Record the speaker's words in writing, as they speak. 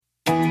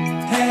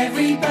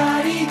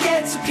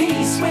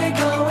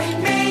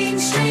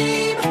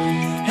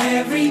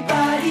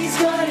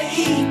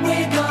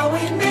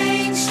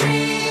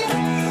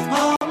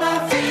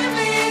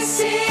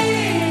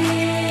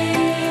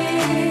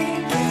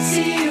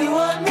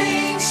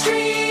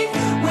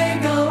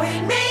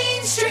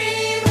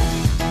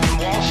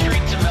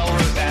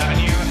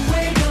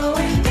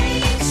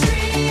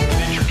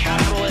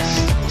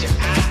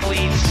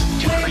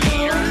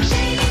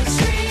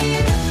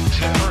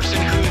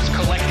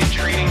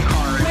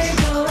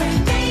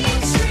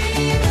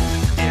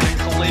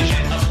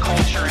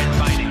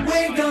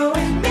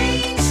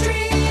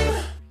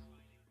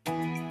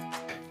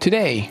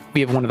Today,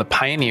 we have one of the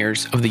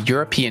pioneers of the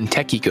European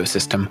tech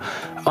ecosystem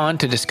on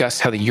to discuss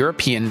how the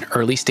European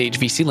early-stage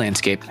VC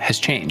landscape has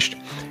changed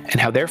and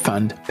how their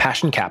fund,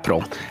 Passion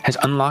Capital, has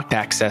unlocked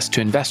access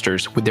to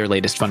investors with their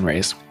latest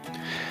fundraise.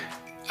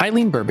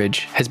 Eileen Burbidge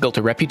has built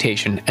a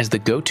reputation as the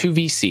go-to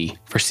VC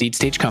for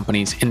seed-stage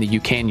companies in the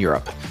UK and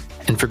Europe,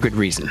 and for good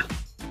reason.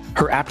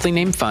 Her aptly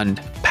named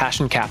fund,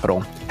 Passion Capital,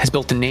 has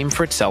built a name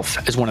for itself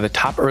as one of the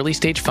top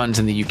early-stage funds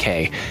in the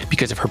UK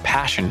because of her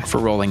passion for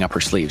rolling up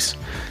her sleeves,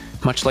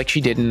 much like she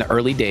did in the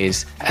early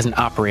days as an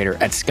operator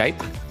at Skype,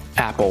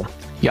 Apple,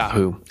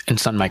 Yahoo, and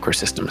Sun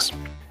Microsystems.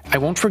 I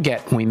won't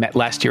forget when we met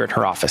last year at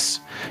her office.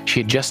 She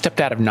had just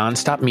stepped out of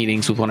nonstop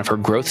meetings with one of her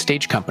growth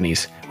stage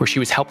companies where she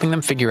was helping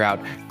them figure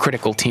out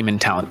critical team and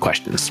talent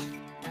questions.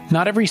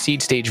 Not every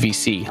seed stage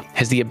VC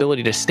has the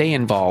ability to stay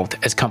involved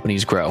as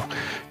companies grow,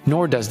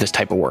 nor does this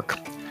type of work.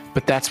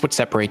 But that's what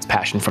separates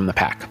Passion from the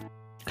pack.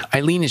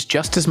 Eileen is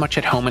just as much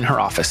at home in her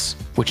office,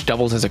 which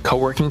doubles as a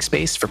co-working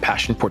space for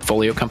Passion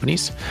portfolio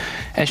companies,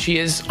 as she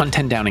is on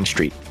 10 Downing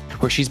Street,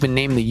 where she's been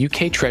named the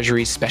UK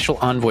Treasury's Special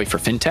Envoy for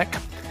FinTech,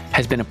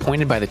 has been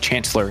appointed by the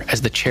Chancellor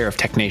as the Chair of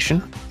Tech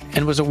Nation,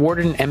 and was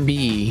awarded an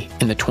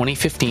MBE in the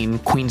 2015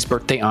 Queen's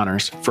Birthday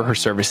Honours for her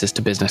services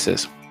to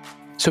businesses.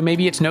 So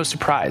maybe it's no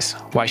surprise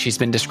why she's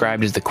been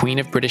described as the Queen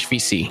of British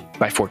VC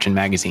by Fortune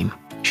magazine.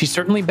 She's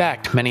certainly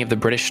backed many of the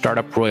British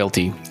startup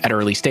royalty at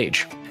early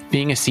stage,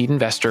 being a seed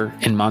investor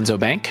in Monzo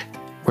Bank,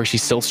 where she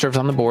still serves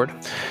on the board,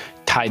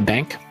 Tide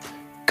Bank,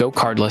 Go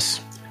Cardless,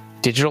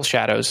 Digital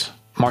Shadows,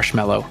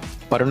 Marshmallow,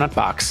 Butternut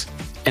Box,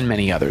 and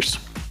many others.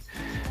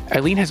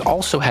 Eileen has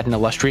also had an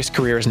illustrious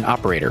career as an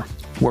operator,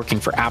 working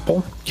for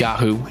Apple,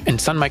 Yahoo, and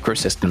Sun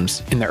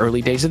Microsystems in the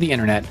early days of the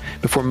internet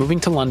before moving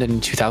to London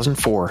in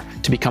 2004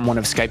 to become one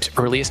of Skype's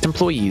earliest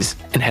employees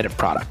and head of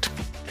product.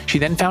 She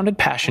then founded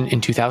Passion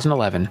in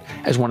 2011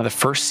 as one of the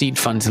first seed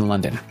funds in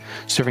London,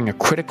 serving a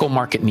critical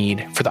market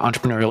need for the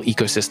entrepreneurial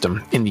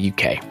ecosystem in the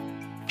UK.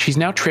 She's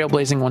now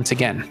trailblazing once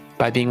again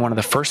by being one of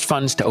the first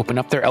funds to open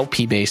up their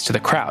LP base to the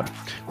crowd,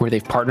 where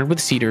they've partnered with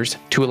seeders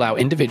to allow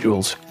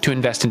individuals to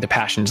invest into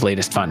Passion's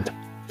latest fund.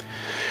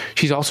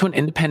 She's also an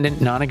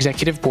independent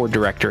non-executive board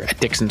director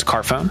at Dixon's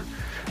Carphone,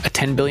 a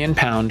 £10 billion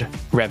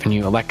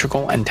revenue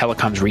electrical and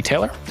telecoms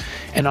retailer,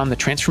 and on the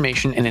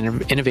Transformation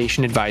and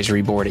Innovation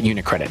Advisory Board at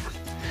Unicredit.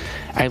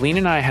 Eileen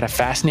and I had a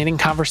fascinating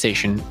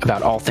conversation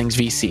about all things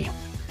VC,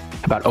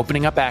 about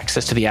opening up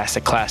access to the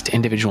asset class to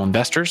individual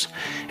investors,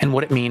 and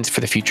what it means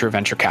for the future of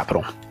venture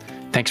capital.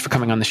 Thanks for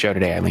coming on the show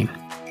today, Eileen.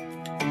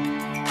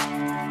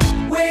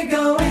 We're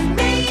going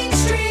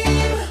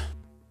mainstream.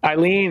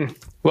 Eileen,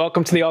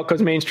 welcome to the All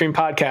Coast Mainstream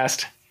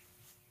podcast.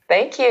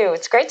 Thank you.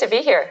 It's great to be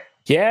here.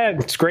 Yeah,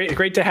 it's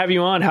great to have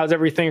you on. How's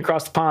everything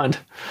across the pond?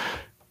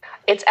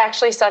 It's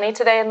actually sunny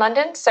today in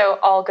London, so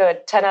all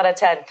good. 10 out of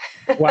 10.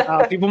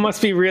 Wow, people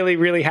must be really,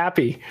 really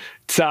happy.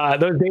 Those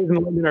days in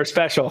London are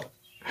special.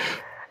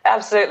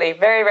 Absolutely.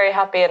 Very, very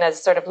happy. And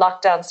as sort of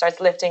lockdown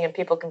starts lifting and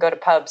people can go to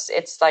pubs,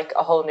 it's like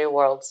a whole new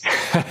world.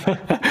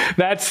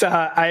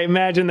 I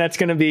imagine that's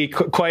going to be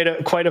quite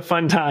a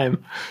fun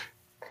time.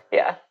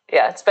 Yeah.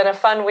 It's been a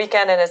fun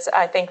weekend, and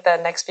I think the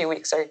next few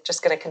weeks are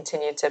just going to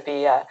continue to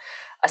be a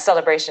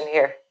celebration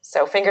here.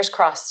 So fingers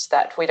crossed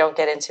that we don't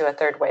get into a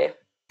third wave.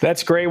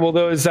 That's great. Well,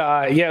 those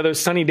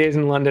sunny days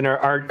in London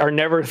are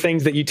never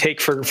things that you take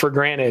for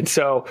granted.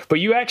 So, but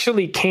you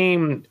actually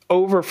came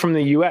over from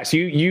the U.S.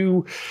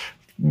 You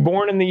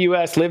born in the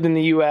U.S., lived in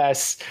the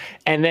U.S.,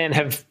 and then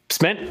have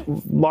spent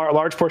a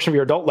large portion of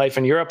your adult life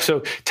in Europe. So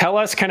tell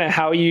us kind of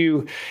how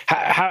you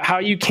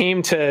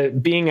came to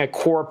being a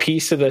core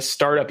piece of the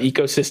startup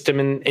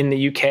ecosystem in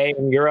the UK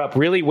and Europe,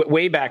 really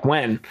way back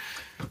when.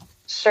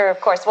 Sure,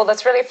 of course. Well,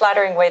 that's a really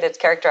flattering way to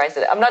characterize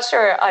it. I'm not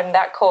sure I'm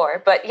that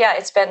core, but yeah,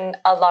 it's been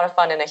a lot of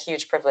fun and a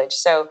huge privilege.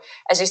 So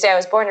as you say, I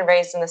was born and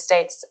raised in the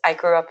States. I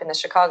grew up in the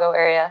Chicago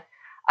area.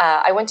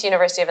 I went to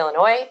University of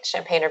Illinois,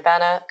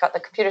 Champaign-Urbana, got the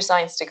computer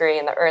science degree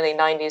in the early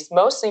 90s,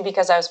 mostly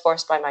because I was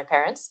forced by my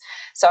parents.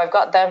 So I've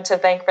got them to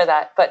thank for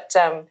that. But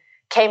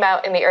came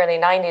out in the early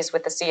 90s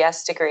with the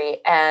CS degree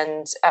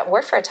and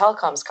worked for a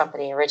telecoms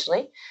company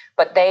originally,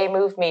 but they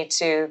moved me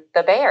to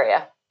the Bay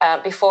Area.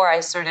 Before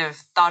I sort of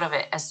thought of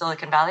it as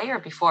Silicon Valley, or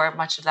before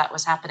much of that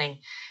was happening.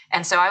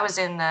 And so I was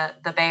in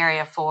the Bay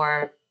Area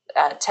for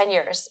 10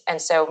 years.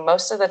 And so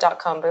most of the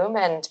dot-com boom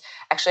and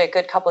actually a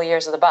good couple of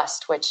years of the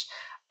bust, which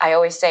I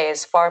always say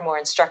is far more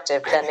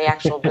instructive than the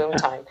actual boom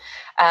time.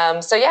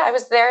 So yeah, I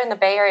was there in the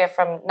Bay Area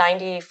from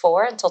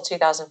 94 until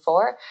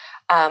 2004.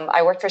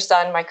 I worked for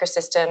Sun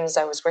Microsystems.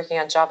 I was working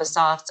on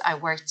JavaSoft. I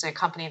worked at a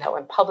company that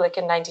went public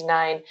in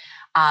 99.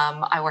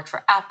 I worked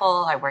for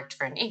Apple. I worked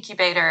for an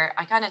incubator.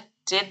 I kind of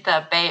did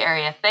the Bay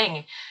Area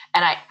thing,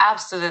 and I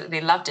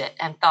absolutely loved it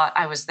and thought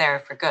I was there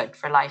for good,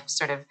 for life.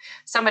 Sort of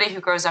somebody who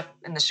grows up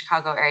in the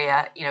Chicago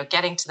area,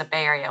 getting to the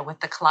Bay Area with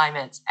the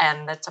climate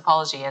and the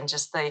topology and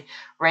just the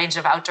range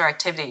of outdoor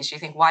activities. You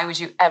think, why would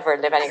you ever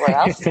live anywhere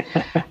else?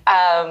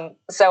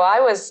 So I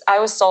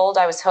was sold.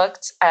 I was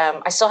hooked.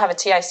 I still have a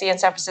TIC in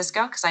San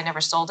Francisco because I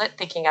never sold it,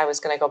 thinking I was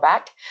going to go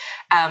back.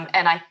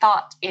 And I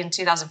thought in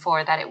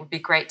 2004 that it would be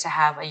great to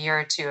have a year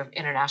or two of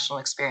international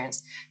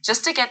experience,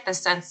 just to get the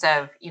sense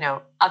of,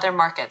 other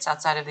markets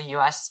outside of the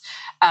US,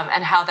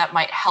 and how that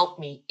might help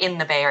me in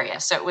the Bay Area.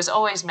 So it was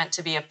always meant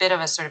to be a bit of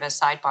a sort of a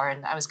sidebar,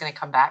 and I was going to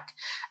come back.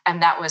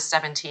 And that was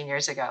 17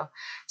 years ago.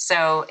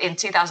 So in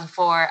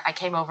 2004, I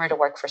came over to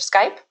work for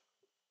Skype.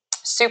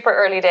 Super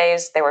early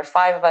days. There were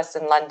 5 of us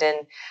in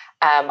London.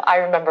 I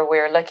remember we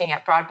were looking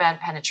at broadband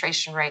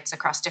penetration rates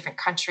across different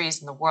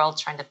countries in the world,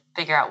 trying to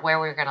figure out where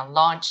we were going to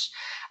launch.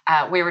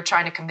 We were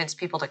trying to convince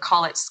people to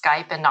call it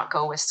Skype and not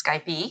go with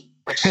Skype-E,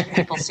 which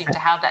people seem to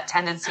have that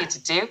tendency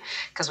to do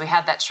because we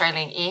had that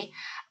trailing E.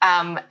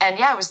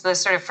 I was the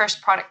sort of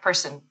first product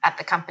person at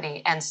the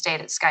company and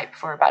stayed at Skype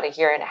for about a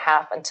year and a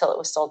half until it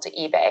was sold to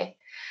eBay.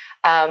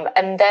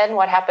 And then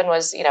what happened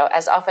was,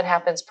 as often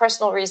happens,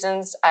 personal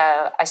reasons.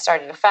 I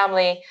started a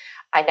family.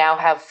 I now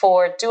have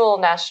 4 dual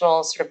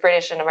national, sort of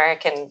British and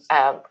American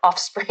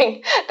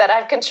offspring that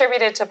I've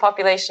contributed to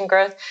population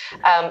growth,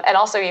 and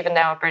also even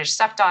now a British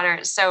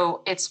stepdaughter.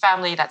 So it's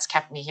family that's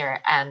kept me here.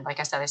 And like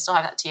I said, I still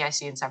have that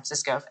TIC in San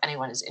Francisco if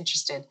anyone is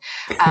interested.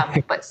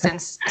 But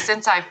since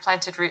I've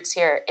planted roots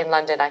here in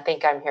London, I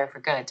think I'm here for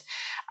good.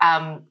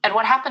 And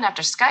what happened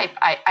after Skype,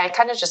 I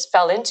kind of just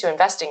fell into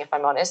investing, if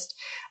I'm honest.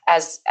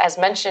 As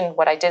mentioned,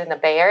 what I did in the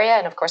Bay Area,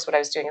 and of course what I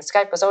was doing in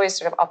Skype, was always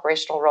sort of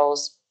operational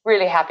roles.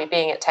 Really happy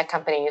being at tech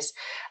companies.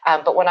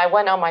 But when I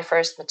went on my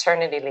first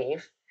maternity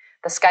leave,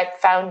 the Skype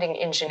founding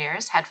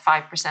engineers had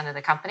 5% of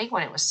the company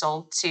when it was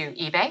sold to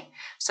eBay.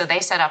 So they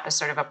set up a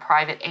sort of a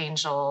private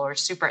angel or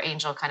super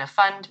angel kind of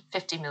fund,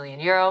 50 million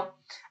euro.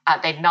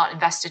 They'd not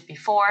invested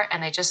before,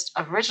 and they just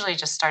originally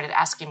just started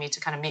asking me to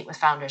kind of meet with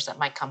founders that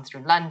might come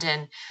through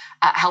London,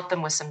 help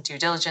them with some due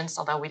diligence,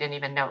 although we didn't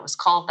even know it was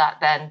called that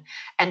then,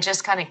 and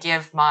just kind of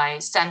give my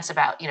sense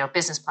about,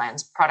 business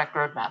plans, product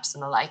roadmaps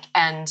and the like.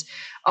 And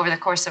over the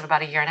course of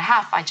about a year and a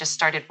half, I just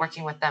started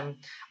working with them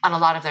on a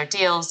lot of their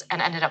deals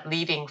and ended up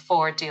leading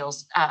 4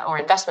 deals or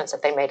investments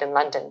that they made in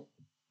London.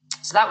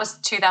 So that was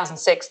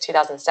 2006,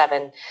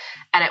 2007.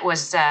 And it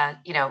was,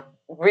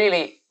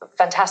 really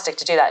fantastic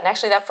to do that. And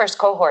actually that first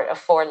cohort of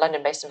 4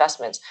 London-based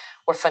investments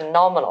were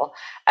phenomenal.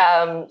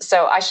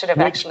 So I should have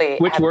had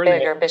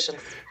bigger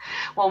ambitions.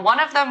 Well, one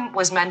of them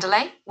was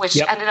Mendeley, which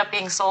ended up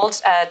being sold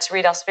to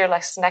Reed Elsevier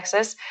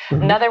Nexus.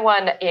 Mm-hmm. Another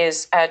one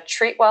is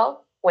Treatwell,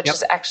 which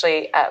is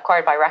actually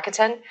acquired by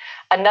Rakuten.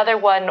 Another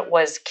one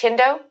was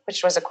Kindo,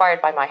 which was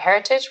acquired by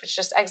MyHeritage, which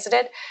just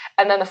exited.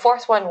 And then the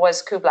 4th one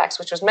was Kublax,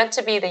 which was meant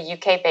to be the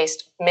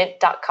UK-based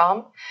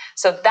Mint.com.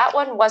 So that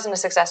one wasn't a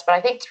success, but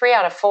I think 3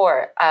 out of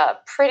 4,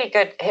 pretty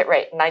good hit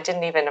rate, and I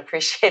didn't even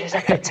appreciate it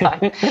at the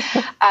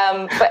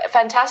time. But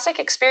fantastic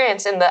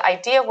experience. And the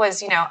idea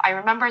was, I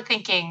remember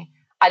thinking,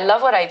 I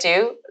love what I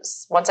do.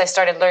 Once I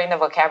started learning the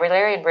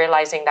vocabulary and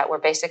realizing that we're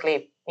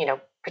basically,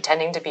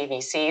 pretending to be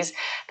VCs,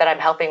 that I'm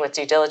helping with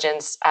due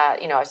diligence. I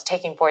was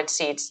taking board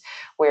seats.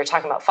 We were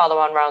talking about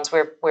follow-on rounds.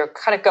 We're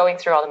kind of going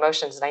through all the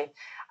motions. And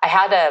I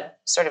had a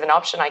sort of an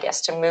option, I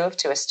guess, to move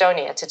to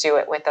Estonia to do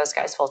it with those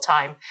guys full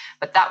time,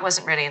 but that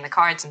wasn't really in the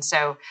cards. And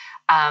so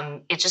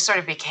it just sort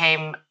of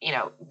became,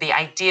 the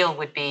ideal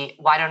would be,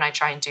 why don't I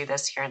try and do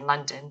this here in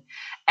London?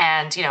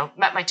 And,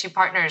 met my 2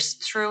 partners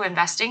through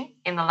investing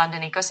in the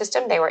London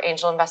ecosystem. They were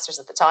angel investors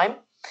at the time,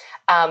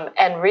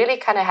 and really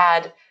kind of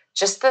had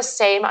just the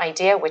same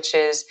idea, which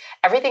is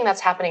everything that's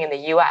happening in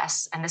the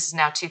US, and this is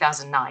now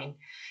 2009,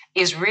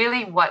 is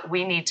really what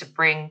we need to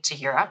bring to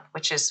Europe,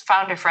 which is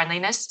founder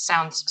friendliness.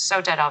 Sounds so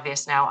dead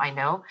obvious now, I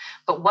know,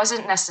 but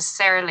wasn't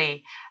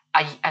necessarily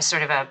a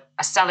sort of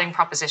a selling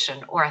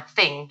proposition or a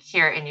thing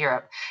here in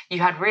Europe. You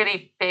had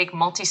really big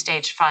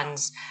multi-stage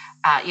funds,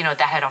 that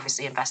had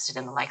obviously invested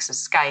in the likes of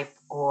Skype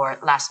or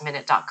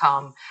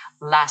lastminute.com,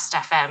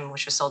 Last.fm,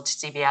 which was sold to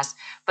CBS,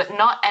 but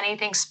not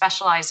anything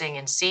specializing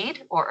in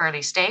seed or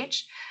early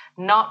stage,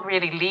 not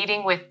really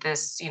leading with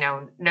this,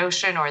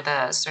 notion or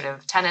the sort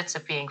of tenets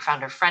of being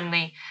founder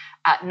friendly,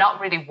 not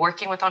really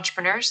working with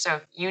entrepreneurs.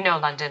 So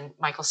London,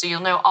 Michael, so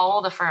you'll know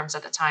all the firms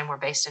at the time were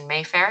based in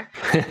Mayfair,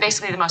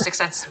 basically the most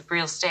expensive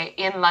real estate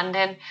in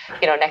London,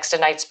 next to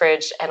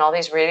Knightsbridge and all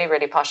these really,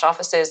 really posh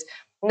offices.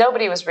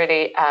 Nobody was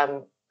really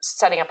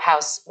setting up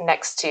house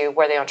next to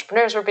where the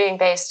entrepreneurs were being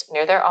based,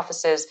 near their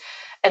offices.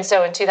 And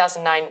so in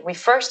 2009, we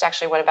first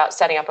actually went about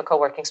setting up a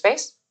co-working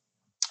space,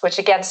 which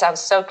again sounds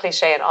so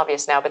cliche and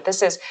obvious now, but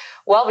this is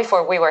well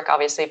before WeWork,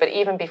 obviously, but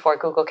even before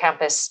Google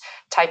Campus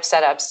type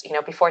setups,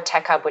 before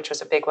Tech Hub, which was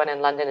a big one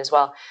in London as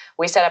well.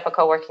 We set up a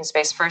co-working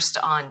space first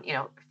on,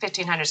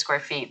 1,500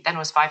 square feet, then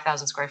was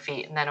 5,000 square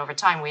feet. And then over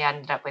time, we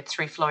ended up with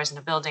 3 floors in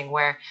a building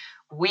where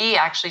we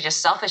actually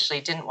just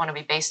selfishly didn't want to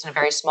be based in a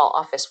very small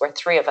office where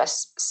three of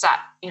us sat,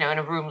 in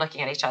a room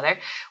looking at each other.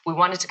 We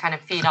wanted to kind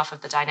of feed off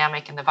of the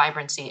dynamic and the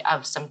vibrancy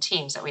of some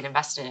teams that we'd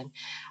invested in.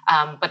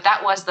 But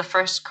that was the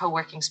first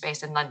co-working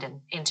space in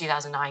London in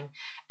 2009.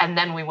 And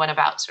then we went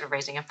about sort of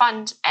raising a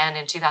fund. And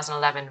in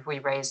 2011, we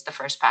raised the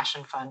first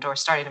passion fund, or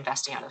started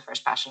investing out of the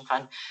first passion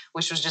fund,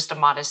 which was just a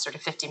modest sort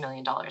of $50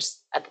 million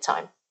at the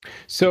time.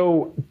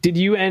 So did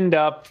you end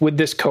up with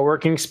this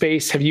co-working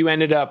space? Have you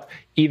ended up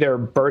either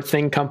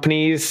birthing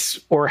companies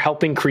or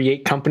helping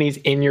create companies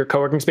in your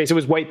co-working space? It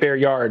was White Bear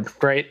Yard,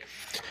 right?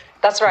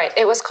 That's right.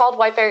 It was called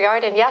White Bear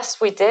Yard. And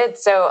yes, we did.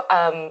 So,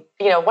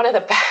 one of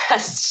the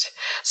best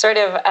sort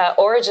of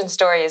origin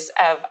stories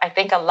of, I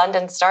think, a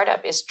London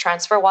startup is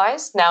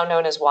TransferWise, now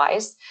known as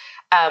Wise.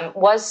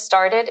 Was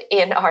started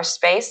in our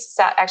space,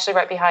 sat actually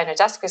right behind our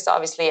desk. So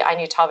obviously I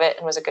knew Tavit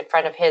and was a good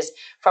friend of his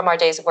from our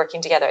days of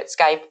working together at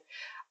Skype.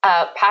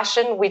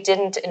 Passion, we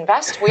didn't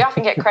invest. We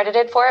often get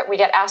credited for it. We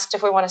get asked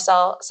if we want to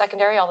sell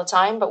secondary all the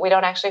time, but we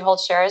don't actually hold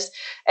shares.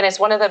 And it's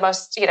one of the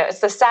most, it's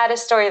the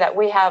saddest story that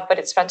we have, but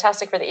it's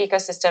fantastic for the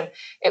ecosystem.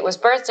 It was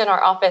birthed in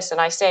our office.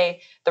 And I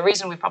say the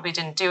reason we probably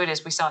didn't do it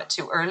is we saw it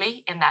too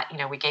early, in that,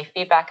 we gave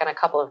feedback on a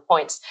couple of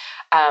points.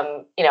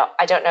 I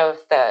don't know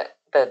if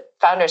the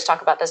founders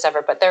talk about this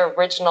ever, but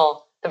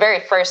the very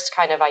first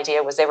kind of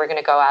idea was they were going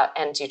to go out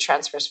and do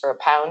transfers for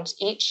 £1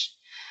 each.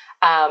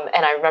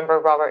 And I remember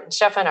Robert and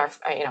Stefan,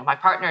 my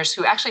partners,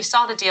 who actually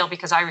saw the deal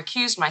because I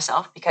recused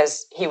myself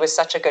because he was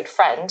such a good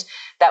friend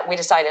that we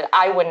decided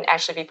I wouldn't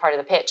actually be part of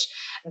the pitch.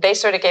 They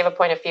sort of gave a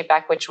point of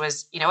feedback, which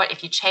was,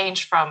 if you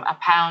change from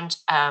 £1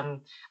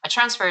 a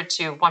transfer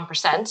to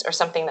 1% or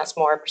something that's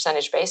more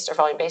percentage based or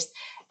volume based,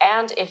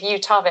 and if you,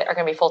 Tavit, are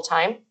going to be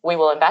full-time, we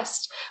will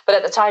invest. But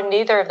at the time,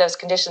 neither of those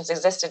conditions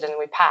existed and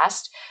we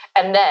passed.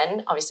 And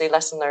then, obviously,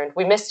 lesson learned,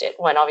 we missed it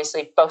when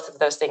obviously both of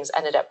those things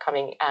ended up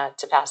coming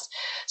to pass.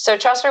 So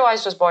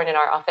TransferWise was born in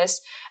our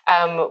office.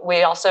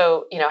 We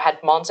also,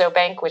 had Monzo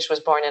Bank, which was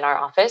born in our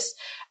office.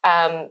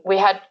 We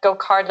had Go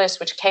Cardless,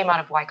 which came out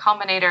of Y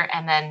Combinator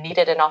and then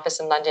needed an office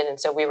in London. And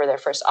so we were their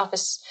first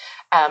office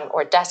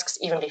or desks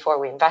even before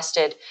we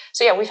invested.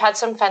 So yeah, we've had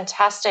some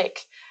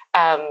fantastic,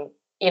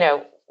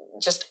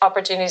 just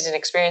opportunities and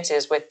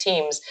experiences with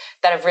teams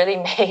that have really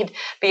made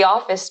the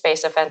office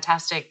space a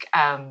fantastic,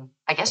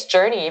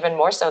 journey, even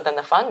more so than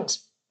the fund.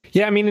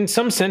 Yeah, in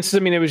some senses,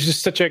 it was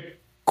just such a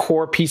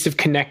core piece of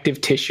connective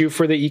tissue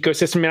for the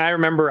ecosystem. I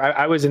remember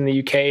I was in the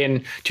UK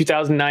in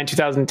 2009,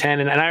 2010,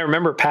 and I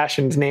remember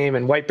Passion's name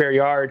and White Bear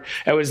Yard.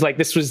 It was like,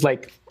 this was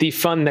like the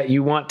fund that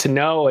you want to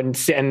know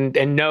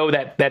and know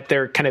that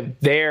they're kind of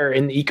there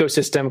in the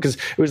ecosystem, because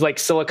it was like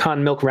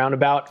Silicon Milk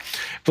Roundabout, I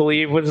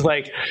believe, was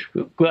like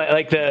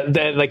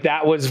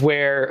that was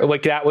where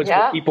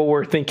what people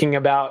were thinking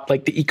about,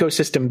 like the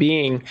ecosystem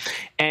being,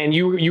 and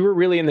you were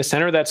really in the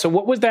center of that. So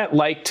what was that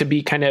like to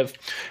be kind of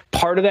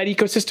part of that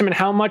ecosystem, and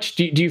how much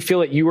do you feel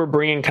that you were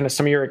bringing kind of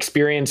some of your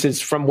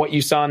experiences from what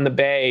you saw in the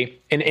Bay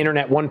in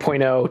Internet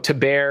 1.0 to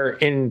bear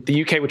in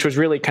the UK, which was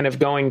really kind of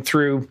going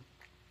through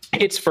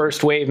its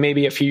first wave,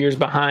 maybe a few years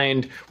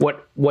behind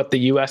what the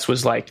US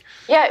was like?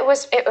 Yeah, it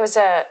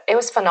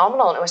was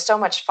phenomenal, and it was so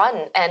much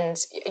fun. And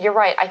you're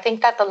right. I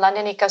think that the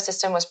London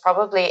ecosystem was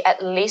probably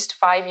at least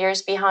 5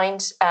 years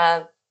behind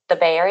the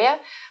Bay Area,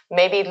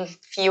 maybe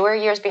fewer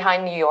years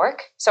behind New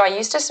York. So I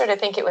used to sort of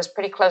think it was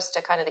pretty close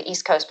to kind of the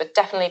East Coast, but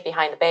definitely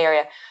behind the Bay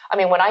Area.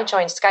 When I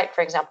joined Skype,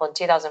 for example, in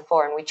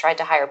 2004, and we tried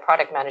to hire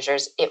product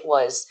managers, it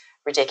was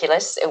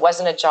ridiculous. It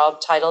wasn't a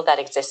job title that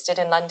existed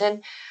in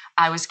London.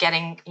 I was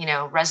getting,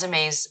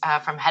 resumes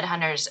from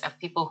headhunters of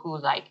people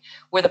who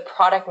were the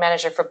product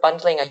manager for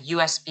bundling a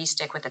USB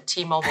stick with a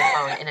T-Mobile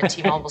phone in a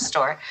T-Mobile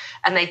store.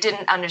 And they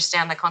didn't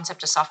understand the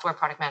concept of software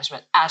product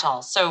management at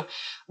all. So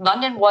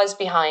London was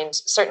behind,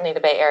 certainly the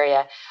Bay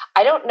Area.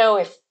 I don't know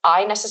if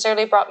I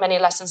necessarily brought many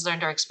lessons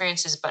learned or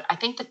experiences, but I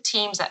think the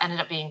teams that ended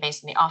up being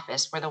based in the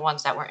office were the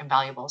ones that were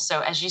invaluable.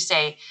 So as you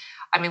say,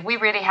 we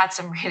really had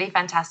some really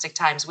fantastic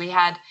times.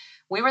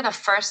 We were the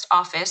first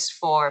office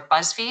for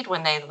BuzzFeed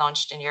when they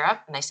launched in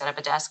Europe and they set up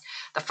a desk.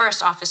 The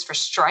first office for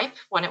Stripe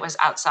when it was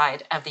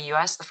outside of the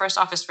US. The first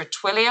office for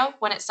Twilio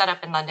when it set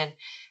up in London,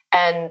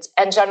 and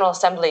General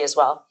Assembly as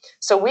well.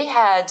 So we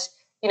had,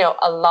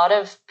 a lot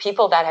of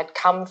people that had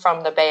come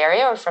from the Bay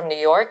Area or from New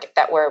York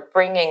that were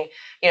bringing,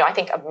 I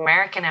think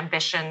American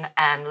ambition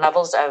and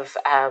levels of,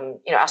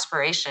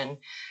 aspiration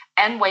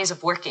and ways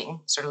of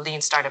working, sort of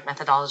lean startup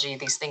methodology,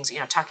 these things,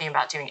 talking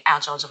about doing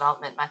agile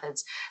development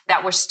methods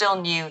that were still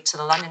new to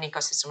the London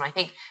ecosystem. And I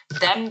think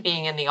them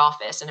being in the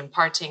office and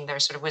imparting their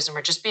sort of wisdom,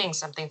 or just being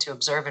something to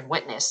observe and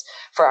witness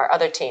for our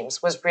other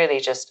teams, was really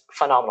just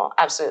phenomenal,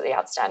 absolutely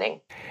outstanding.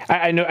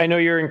 I know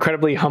you're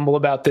incredibly humble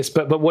about this,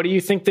 but what do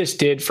you think this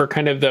did for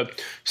kind of the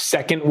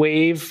second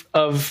wave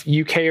of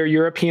UK or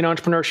European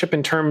entrepreneurship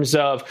in terms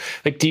of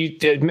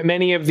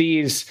many of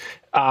these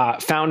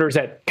founders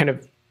that kind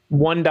of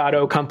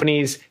 1.0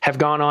 companies have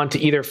gone on to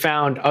either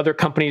found other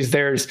companies.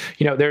 There's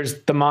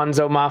the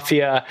Monzo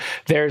Mafia,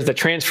 there's the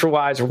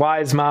TransferWise or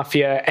Wise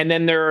Mafia, and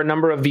then there are a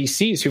number of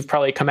VCs who've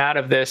probably come out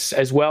of this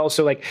as well.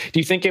 So like, do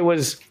you think it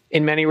was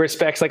in many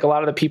respects like a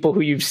lot of the people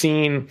who you've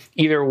seen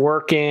either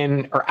work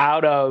in or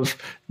out of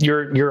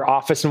your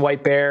office in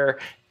White Bear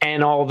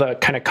and all the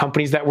kind of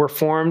companies that were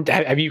formed?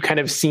 Have you kind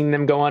of seen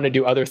them go on to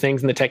do other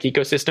things in the tech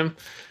ecosystem?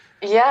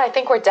 Yeah, I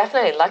think we're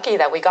definitely lucky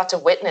that we got to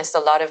witness a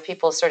lot of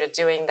people sort of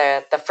doing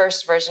the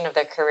first version of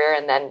their career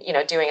and then,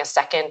 doing a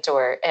second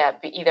or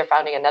either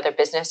founding another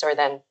business or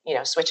then,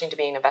 switching to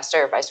being an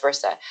investor or vice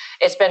versa.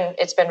 It's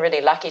been really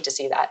lucky to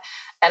see that.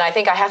 And I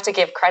think I have to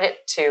give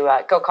credit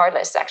to Go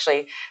Cardless,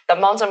 actually. The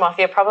Monzo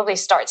Mafia probably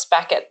starts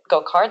back at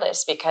Go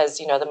Cardless because,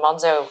 the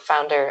Monzo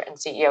founder and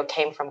CEO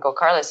came from Go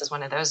Cardless as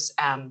one of those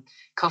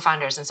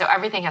co-founders. And so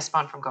everything has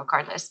spawned from Go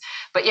Cardless.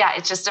 But yeah,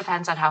 it just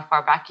depends on how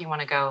far back you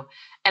want to go.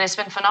 And it's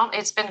been phenomenal.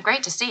 It's been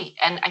great to see.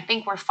 And I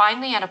think we're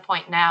finally at a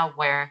point now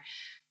where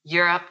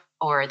Europe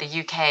or the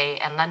UK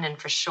and London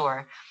for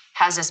sure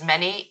has as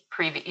many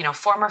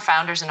former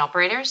founders and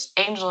operators,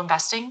 angel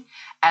investing,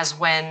 as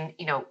when,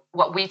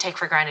 what we take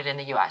for granted in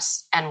the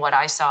US and what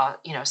I saw,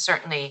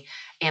 certainly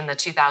in the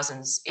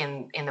 2000s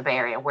in the Bay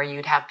Area, where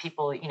you'd have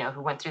people,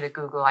 who went through the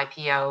Google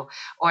IPO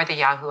or the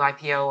Yahoo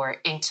IPO or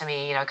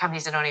Inktomi,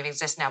 companies that don't even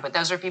exist now. But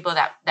those are people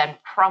that then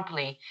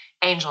promptly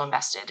angel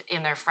invested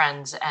in their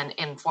friends and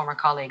in former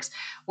colleagues.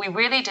 We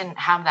really didn't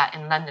have that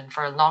in London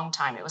for a long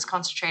time. It was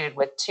concentrated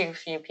with too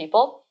few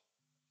people.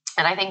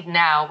 And I think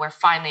now we're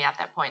finally at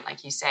that point,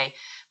 like you say,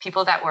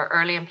 people that were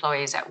early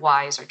employees at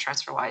Wise or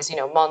TransferWise,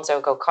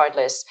 Monzo, Go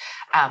Cardless,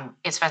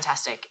 it's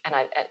fantastic.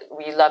 And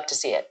we love to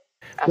see it.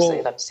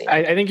 Absolutely love to see it.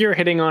 I think you're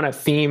hitting on a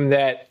theme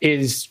that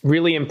is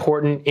really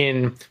important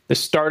in the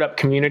startup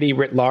community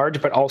writ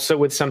large, but also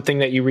with something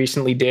that you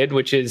recently did,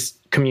 which is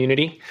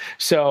community.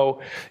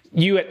 So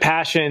you at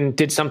Passion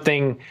did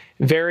something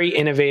very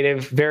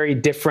innovative, very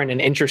different and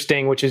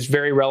interesting, which is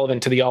very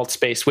relevant to the alt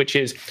space, which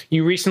is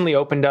you recently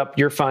opened up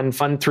your fund,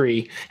 Fund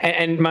 3.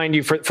 And mind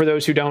you, for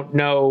those who don't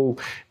know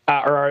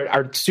or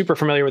are super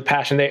familiar with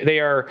Passion, they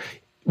are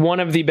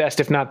one of the best,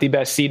 if not the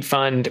best, seed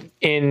fund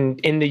in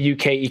the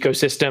UK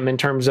ecosystem in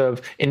terms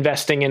of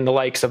investing in the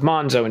likes of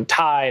Monzo and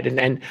Tide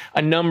and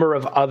a number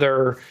of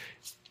other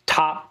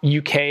top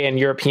UK and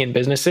European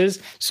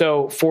businesses.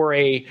 So for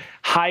a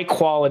high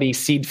quality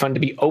seed fund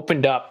to be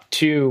opened up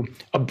to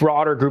a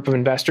broader group of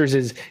investors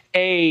is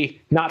A,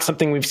 not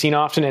something we've seen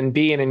often, and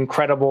B, an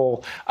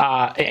incredible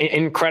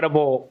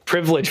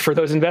privilege for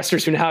those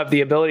investors who now have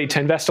the ability to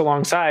invest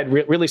alongside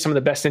really some of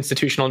the best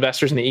institutional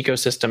investors in the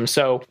ecosystem.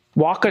 So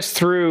walk us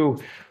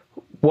through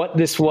what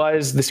this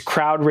was, this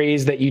crowd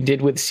raise that you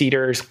did with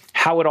Seeders,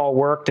 how it all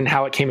worked and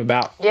how it came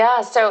about. Yeah,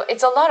 so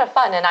it's a lot of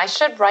fun and I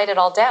should write it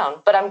all down,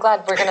 but I'm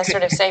glad we're going to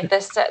sort of save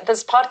this.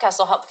 This podcast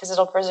will help because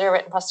it'll preserve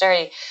it in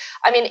posterity.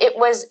 I mean,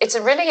 it's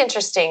a really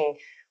interesting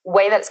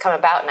way that it's come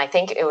about. And I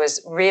think it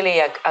was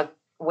really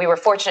we were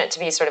fortunate to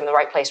be sort of in the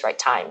right place, right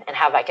time and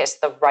have, I guess,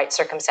 the right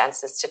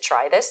circumstances to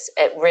try this.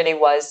 It really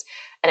was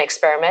an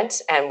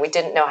experiment and we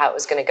didn't know how it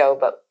was going to go.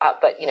 But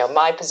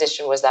my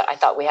position was that I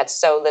thought we had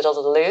so little to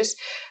lose.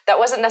 That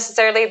wasn't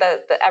necessarily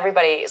the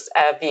everybody's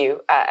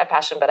view at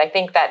Passion, but I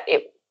think that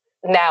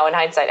now in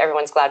hindsight,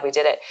 everyone's glad we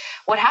did it.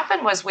 What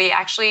happened was we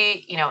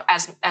actually,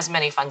 as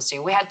many funds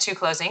do, we had 2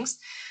 closings.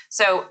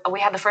 So we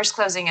had the first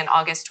closing in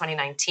August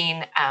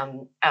 2019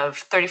 of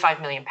 35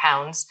 million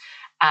pounds.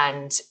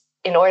 And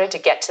in order to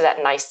get to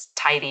that nice,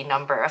 tidy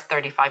number of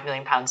 35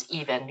 million pounds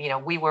even,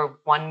 we were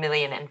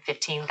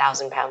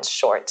 1,015,000 pounds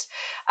short.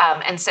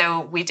 And so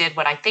we did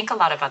what I think a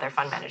lot of other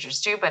fund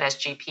managers do, but as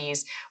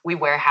GPs, we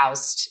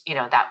warehoused,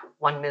 that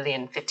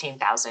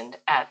 1,015,000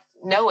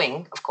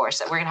 knowing, of course,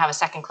 that we're going to have a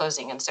second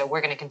closing. And so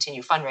we're going to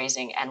continue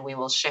fundraising and we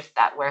will shift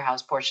that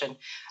warehouse portion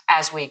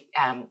as we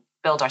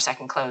build our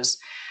second close.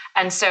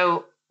 And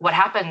so what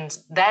happened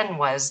then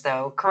was,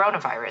 though,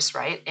 coronavirus,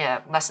 right?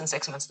 Less than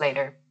 6 months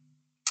later.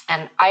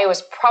 And I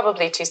was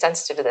probably too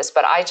sensitive to this,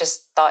 but I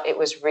just thought it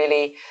was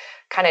really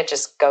kind of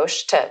just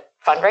gauche to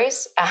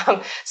fundraise.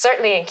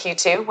 Certainly in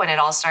Q2, when it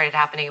all started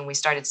happening and we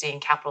started seeing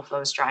capital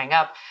flows drying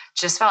up,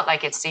 just felt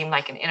like it seemed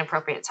like an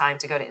inappropriate time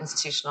to go to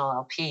institutional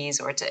LPs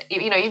or to,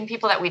 even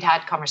people that we'd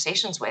had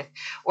conversations with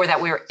or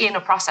that we were in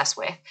a process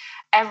with.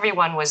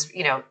 Everyone was,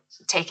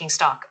 taking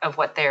stock of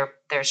what their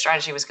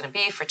strategy was going to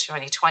be for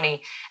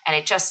 2020. And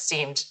it just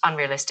seemed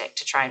unrealistic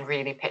to try and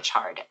really pitch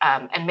hard.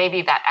 And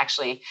maybe that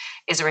actually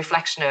is a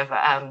reflection of,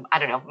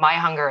 my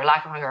hunger or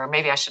lack of hunger, or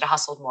maybe I should have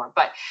hustled more.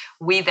 But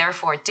we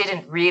therefore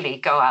didn't really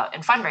go out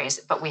and fundraise,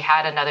 but we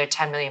had another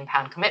 £10 million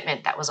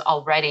commitment that was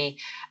already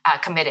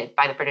committed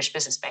by the British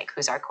Business Bank,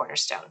 who's our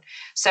cornerstone.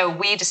 So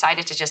we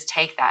decided to just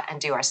take that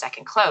and do our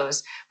second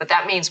close. But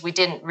that means we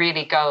didn't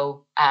really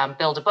go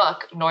build a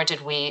book, nor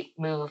did we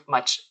move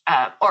much,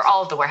 or for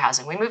all of the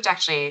warehousing. We moved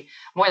actually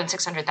more than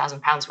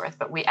 £600,000 worth,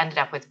 but we ended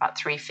up with about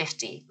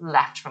 350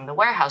 left from the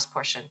warehouse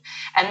portion.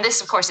 And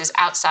this, of course, is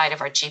outside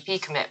of our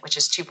GP commit, which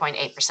is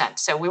 2.8%.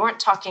 So we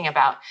weren't talking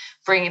about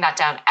bringing that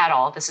down at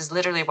all. This is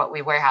literally what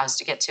we warehoused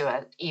to get to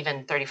an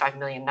even 35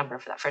 million number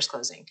for that first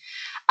closing.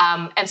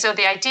 And so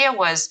the idea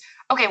was,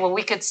 okay, well,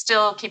 we could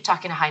still keep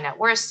talking to high net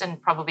worths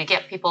and probably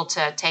get people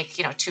to take,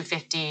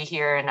 250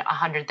 here and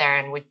 100 there,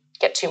 and we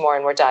get 2 more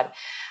and we're done.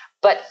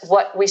 But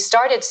what we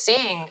started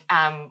seeing,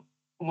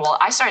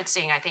 I started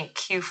seeing, I think,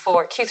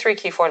 Q3,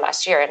 Q4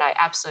 last year, and I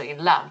absolutely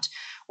loved,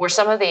 were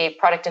some of the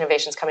product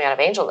innovations coming out of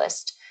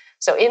AngelList.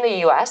 So in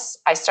the US,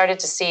 I started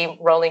to see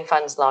rolling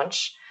funds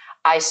launch.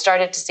 I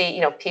started to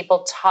see,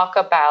 people talk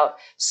about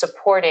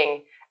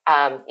supporting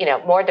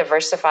more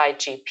diversified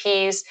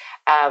GPs,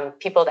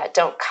 people that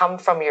don't come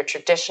from your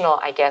traditional,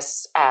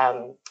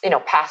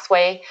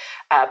 pathway,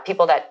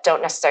 people that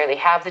don't necessarily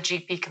have the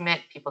GP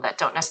commit, people that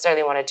don't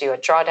necessarily want to do a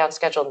drawdown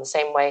schedule in the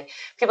same way,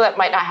 people that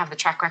might not have the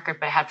track record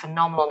but had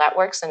phenomenal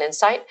networks and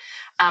insight,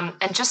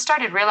 and just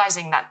started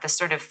realizing that the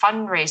sort of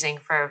fundraising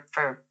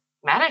for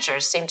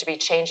managers seemed to be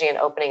changing and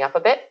opening up a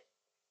bit.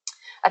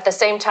 At the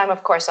same time,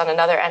 of course, on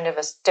another end of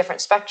a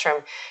different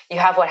spectrum, you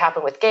have what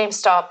happened with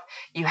GameStop.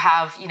 You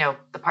have,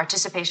 the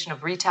participation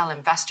of retail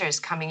investors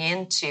coming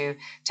into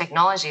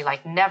technology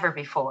like never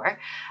before.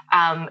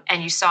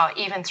 And you saw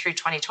even through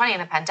 2020 in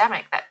the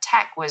pandemic that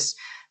tech was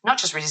not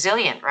just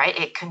resilient, right?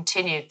 It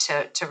continued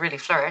to really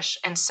flourish.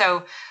 And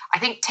so I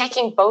think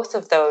taking both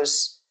of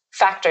those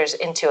factors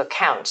into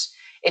account,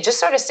 it just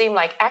sort of seemed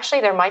like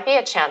actually there might be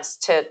a chance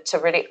to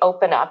really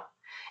open up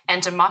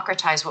and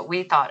democratize what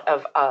we thought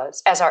of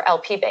as our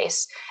LP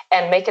base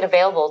and make it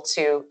available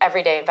to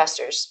everyday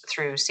investors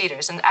through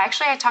Seedrs. And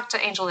actually, I talked to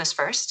AngelList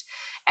first,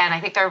 and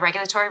I think there are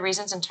regulatory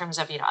reasons in terms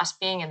of us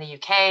being in the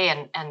UK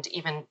and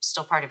even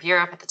still part of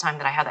Europe at the time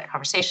that I had that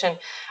conversation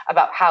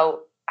about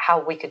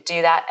how we could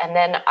do that. And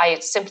then I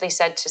simply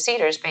said to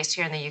Seedrs based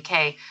here in the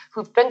UK,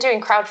 who've been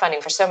doing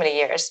crowdfunding for so many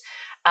years,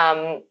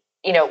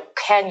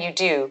 can you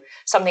do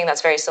something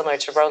that's very similar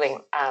to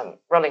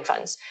rolling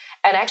funds?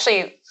 And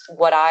actually,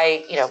 what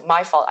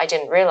my fault, I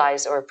didn't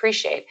realize or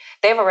appreciate,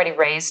 they've already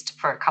raised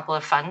for a couple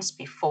of funds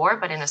before,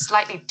 but in a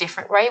slightly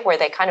different way, where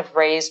they kind of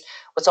raised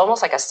what's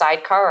almost like a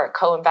sidecar or a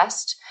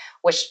co-invest,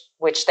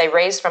 which they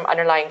raise from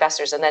underlying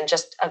investors and then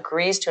just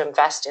agrees to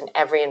invest in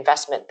every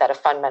investment that a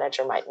fund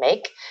manager might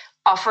make,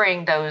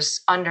 offering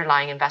those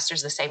underlying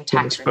investors the same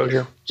tax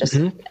exposure.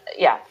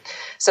 Yeah.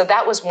 So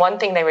that was one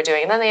thing they were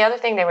doing. And then the other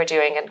thing they were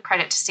doing, and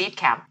credit to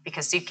SeedCamp,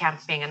 because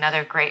SeedCamp being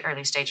another great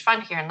early stage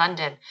fund here in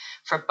London,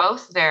 for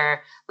both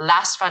their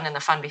last fund and the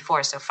fund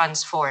before, so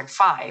funds 4 and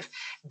 5,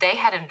 they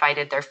had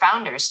invited their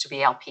founders to be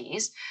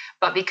LPs.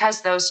 But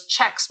because those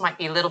checks might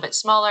be a little bit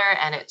smaller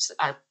and it's,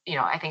 I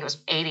think it was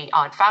 80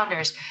 odd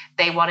founders,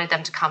 they wanted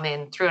them to come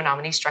in through a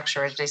nominee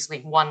structure as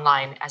basically one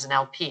line as an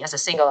LP, as a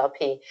single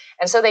LP.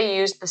 And so they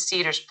used the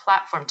Seedrs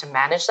platform to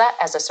manage that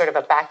as a sort of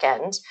a back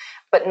end,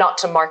 but not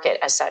to market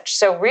as such.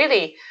 So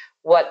really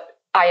what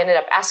I ended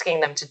up asking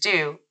them to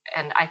do,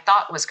 and I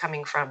thought was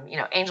coming from,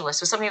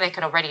 AngelList, was something they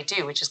could already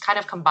do, which is kind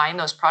of combine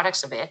those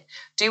products a bit,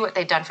 do what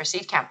they've done for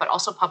SeedCamp, but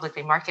also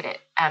publicly market it.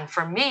 And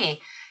for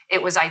me,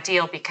 it was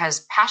ideal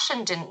because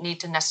Passion didn't need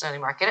to necessarily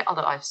market it,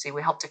 although obviously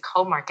we helped to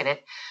co-market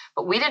it,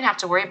 but we didn't have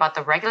to worry about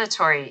the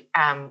regulatory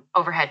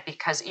overhead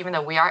because even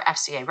though we are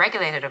FCA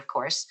regulated, of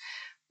course,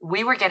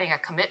 we were getting a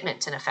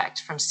commitment in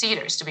effect from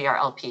Seedrs to be our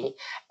LP.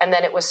 And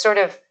then it was sort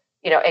of,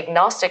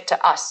 agnostic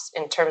to us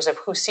in terms of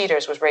who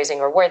Seedrs was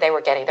raising or where they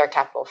were getting their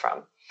capital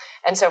from.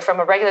 And so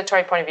from a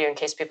regulatory point of view, in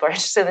case people are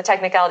interested in the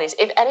technicalities,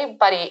 if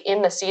anybody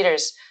in the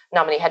Seedrs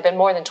nominee had been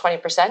more than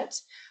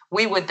 20%,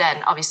 we would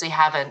then obviously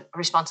have a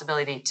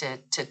responsibility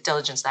to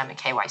diligence them and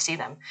KYC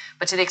them.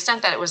 But to the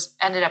extent that it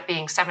ended up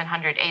being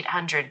 700,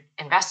 800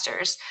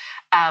 investors,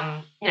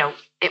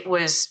 it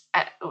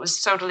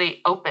was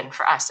totally open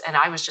for us. And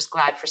I was just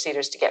glad for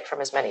Seedrs to get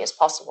from as many as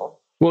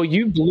possible. Well,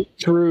 you blew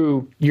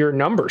through your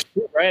numbers,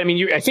 right? I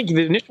mean, I think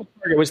the initial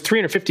target was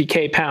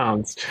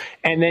 £350,000,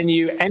 and then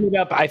you ended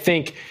up, I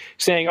think,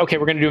 saying, okay,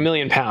 we're going to do £1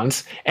 million.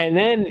 And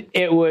then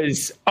it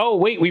was, oh,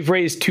 wait, we've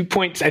raised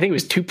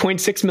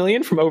 2.6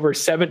 million from over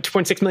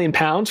 2.6 million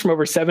pounds from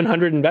over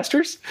 700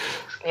 investors.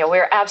 We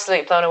were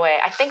absolutely blown away.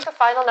 I think the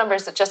final number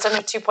is just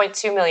under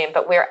 2.2 million,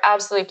 but we were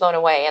absolutely blown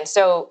away. And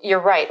so you're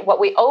right. What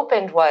we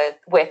opened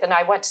with, and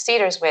I went to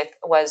Seedrs with,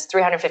 was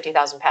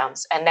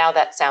 £350,000. And now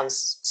that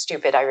sounds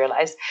stupid, I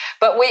realize.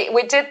 But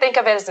we did think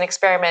of it as an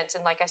experiment.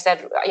 And like I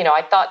said,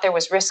 I thought there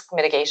was risk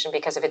mitigation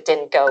because if it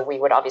didn't go, we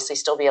would obviously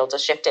still be able to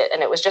shift it.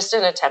 And it was just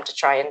an attempt to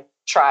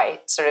try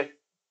sort of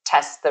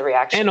test the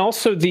reaction. And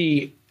also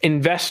the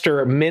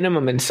investor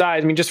minimum in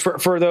size. I mean, just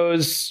for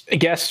those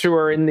guests who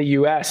are in the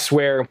US,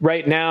 where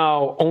right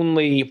now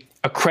only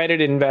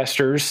accredited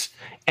investors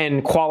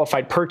and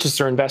qualified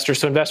purchaser investors,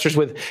 so investors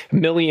with $1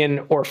 million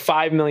or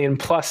 $5 million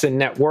plus in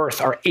net worth,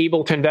 are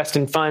able to invest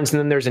in funds. And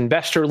then there's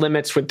investor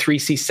limits with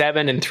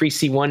 3C7 and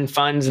 3C1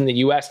 funds in the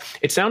US.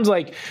 It sounds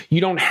like you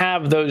don't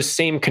have those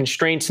same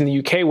constraints in the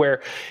UK,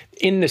 where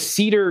in the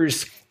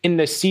Seedrs in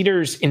the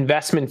Cedars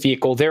investment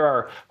vehicle, there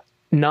are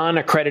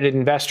non-accredited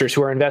investors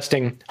who are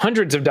investing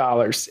hundreds of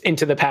dollars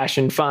into the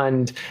Passion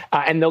Fund,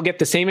 and they'll get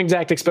the same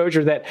exact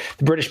exposure that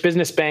the British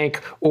Business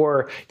Bank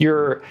or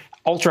your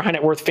ultra high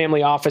net worth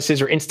family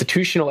offices or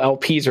institutional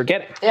LPs are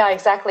getting. Yeah,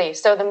 exactly.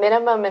 So the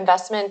minimum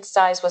investment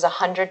size was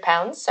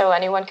 £100. So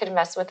anyone could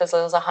invest with as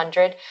little as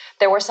 100.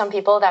 There were some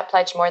people that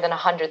pledged more than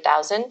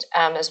 100,000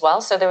 as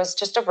well. So there was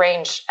just a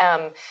range.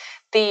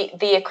 The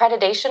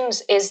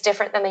accreditations is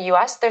different than the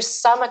US. There's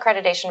some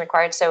accreditation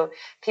required. So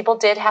people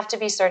did have to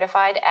be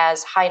certified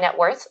as high net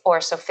worth or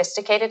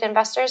sophisticated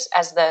investors,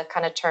 as the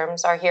kind of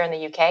terms are here in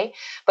the UK.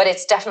 But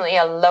it's definitely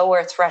a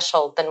lower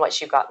threshold than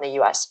what you got in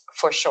the US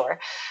for sure.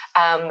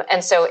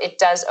 And so it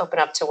does open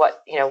up to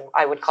what,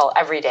 I would call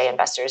everyday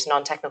investors,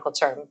 non-technical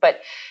term. But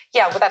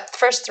yeah, well, that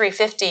first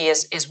 350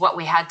 is what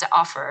we had to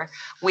offer.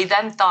 We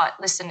then thought,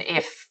 listen,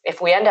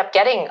 if we end up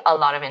getting a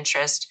lot of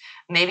interest,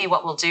 maybe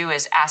what we'll do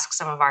is ask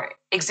some of our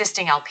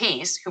existing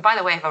LPs, who, by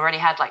the way, have already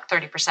had like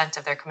 30%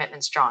 of their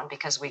commitments drawn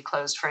because we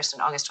closed first in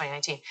August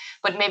 2019.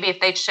 But maybe if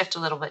they'd shift a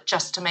little bit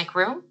just to make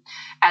room,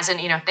 as in,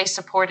 if they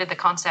supported the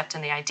concept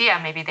and the idea,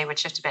 maybe they would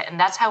shift a bit. And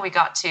that's how we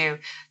got to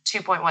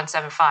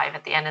 2.175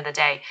 at the end of the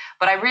day.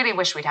 But I really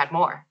wish we'd had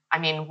more. I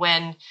mean,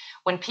 when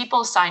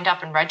people signed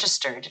up and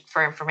registered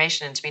for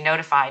information and to be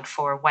notified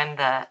for when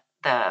the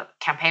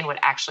campaign would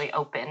actually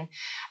open.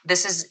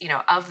 This is,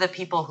 of the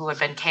people who had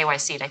been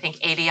KYC'd, I think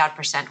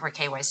 80% were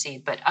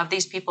KYC'd, but of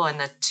these people in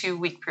the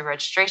 2-week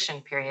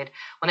pre-registration period,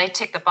 when they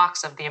tick the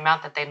box of the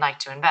amount that they'd like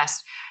to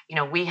invest,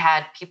 we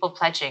had people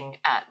pledging,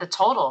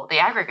 the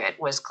aggregate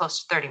was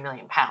close to 30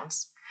 million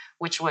pounds,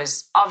 which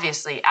was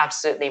obviously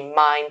absolutely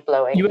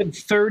mind-blowing. You had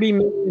 30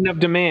 million of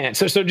demand.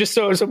 So just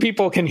so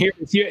people can hear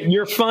this,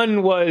 your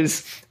fund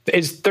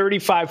is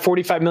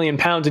 45 million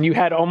pounds, and you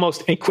had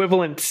almost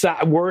equivalent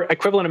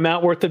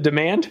amount worth of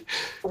demand?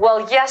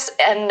 Well, yes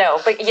and no.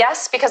 But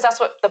yes, because that's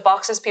what the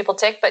boxes people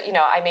tick. But,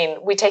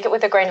 we take it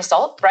with a grain of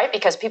salt, right?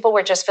 Because people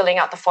were just filling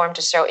out the form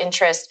to show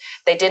interest.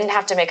 They didn't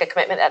have to make a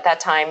commitment at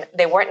that time.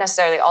 They weren't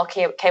necessarily all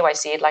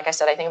KYC'd. Like I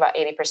said, I think about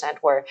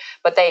 80% were.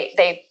 But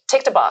they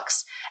ticked a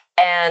box.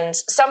 And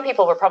some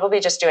people were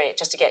probably just doing it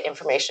just to get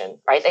information,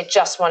 right? They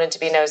just wanted to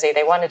be nosy.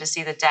 They wanted to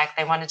see the deck.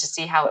 They wanted to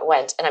see how it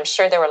went. And I'm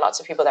sure there were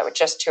lots of people that were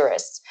just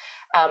tourists.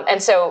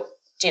 And so,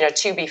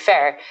 to be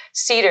fair,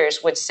 Cedars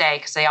would say,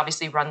 because they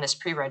obviously run this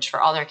pre-reg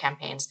for all their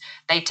campaigns,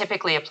 they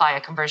typically apply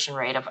a conversion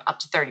rate of up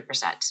to 30%.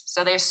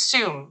 So they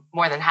assume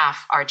more than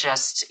half are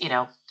just,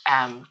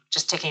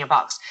 just ticking a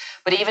box.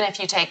 But even if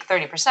you take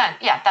 30%,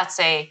 yeah, that's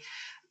a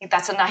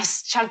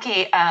nice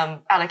chunky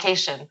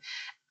allocation.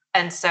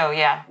 And so,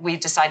 yeah, we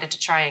decided to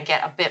try and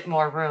get a bit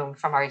more room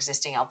from our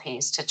existing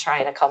LPs to try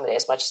and accommodate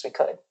as much as we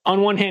could.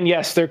 On one hand,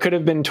 yes, there could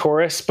have been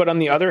tourists, but on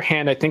the other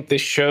hand, I think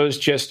this shows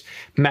just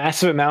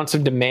massive amounts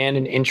of demand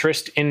and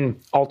interest in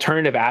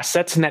alternative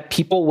assets, and that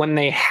people, when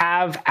they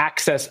have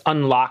access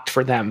unlocked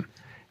for them,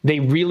 they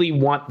really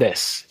want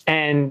this.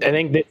 And I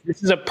think that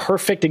this is a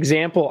perfect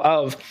example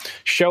of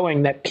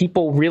showing that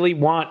people really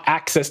want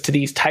access to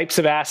these types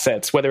of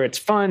assets, whether it's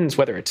funds,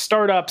 whether it's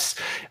startups,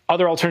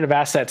 other alternative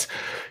assets.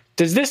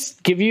 Does this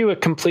give you a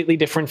completely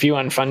different view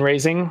on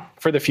fundraising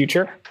for the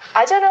future?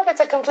 I don't know if it's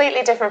a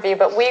completely different view,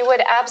 but we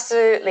would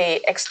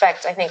absolutely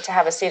expect, I think, to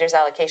have a Cedars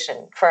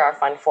allocation for our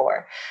Fund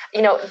 4.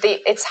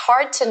 It's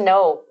hard to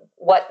know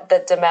what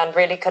the demand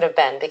really could have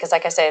been, because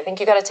like I say, I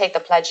think you got to take the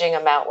pledging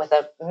amount with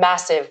a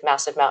massive,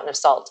 massive mountain of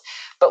salt.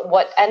 But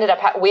what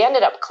we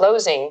ended up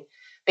closing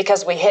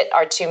because we hit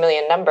our 2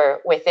 million number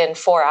within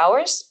 4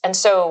 hours. And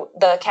so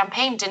the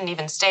campaign didn't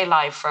even stay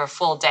live for a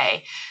full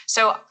day.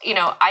 So,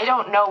 I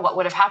don't know what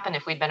would have happened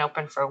if we'd been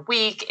open for a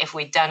week, if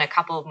we'd done a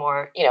couple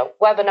more,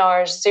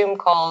 webinars, Zoom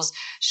calls,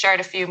 shared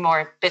a few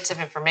more bits of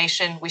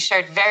information. We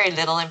shared very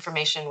little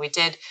information. We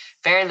did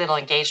very little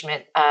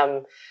engagement,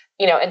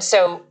 and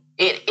so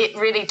it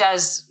really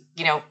does,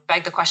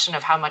 beg the question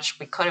of how much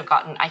we could have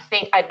gotten.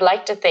 I'd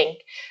like to think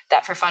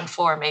that for Fund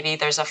 4, maybe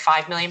there's a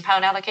 £5 million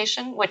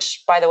allocation,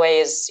 which, by the way,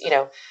 is,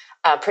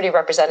 pretty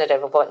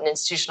representative of what an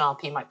institutional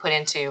LP might put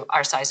into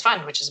our size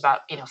fund, which is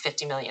about,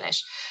 50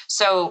 million-ish.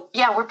 So,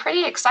 yeah, we're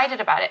pretty excited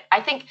about it.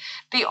 I think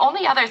the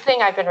only other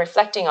thing I've been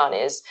reflecting on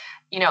is,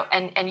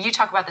 and you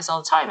talk about this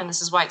all the time, and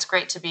this is why it's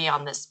great to be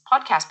on this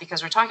podcast,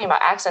 because we're talking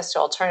about access to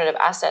alternative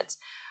assets.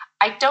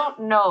 I don't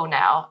know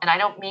now, and I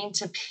don't mean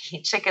to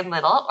be Chicken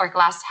Little or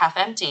glass half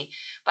empty,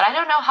 but I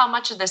don't know how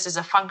much of this is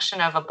a function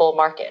of a bull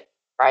market,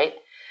 right?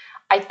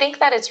 I think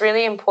that it's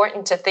really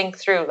important to think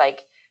through,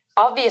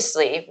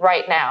 obviously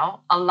right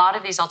now, a lot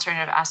of these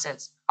alternative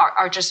assets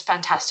are just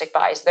fantastic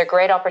buys. They're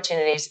great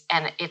opportunities,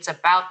 and it's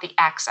about the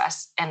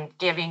access and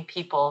giving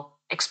people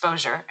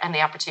exposure and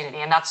the opportunity.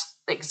 And that's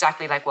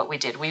exactly like what we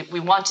did. We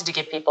wanted to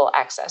give people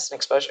access and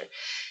exposure.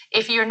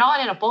 If you're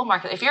not in a bull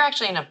market, if you're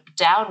actually in a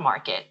down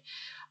market,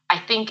 I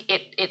think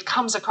it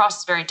comes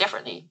across very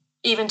differently.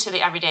 even to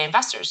the everyday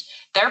investors.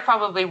 They're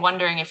probably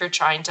wondering if you're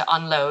trying to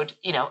unload,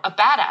 a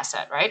bad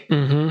asset, right?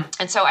 Mm-hmm.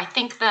 And so I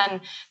think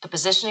then the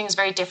positioning is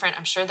very different.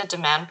 I'm sure the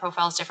demand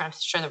profile is different.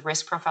 I'm sure the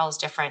risk profile is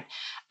different.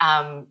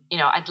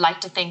 I'd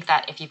like to think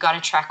that if you've got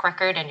a track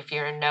record and if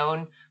you're a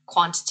known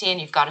quantity and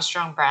you've got a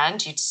strong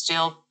brand, you'd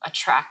still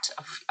attract,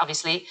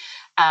 obviously,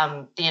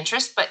 the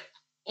interest. But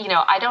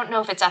I don't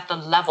know if it's at the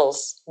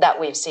levels that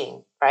we've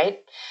seen,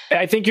 right?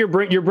 I think you're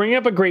bringing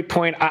up a great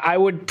point. I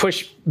would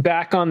push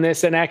back on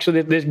this and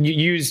actually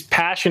use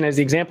passion as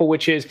the example,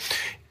 which is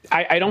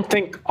I don't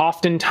think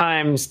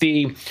oftentimes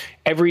the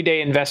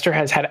everyday investor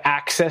has had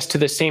access to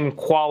the same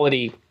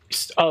quality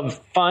of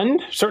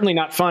fund, certainly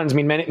not funds. I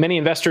mean, many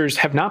investors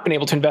have not been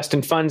able to invest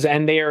in funds,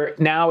 and they are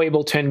now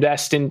able to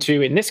invest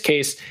into, in this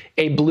case,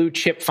 a blue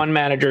chip fund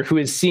manager who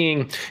is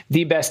seeing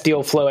the best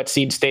deal flow at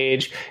seed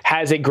stage,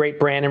 has a great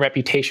brand and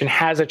reputation,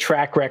 has a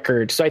track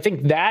record. So I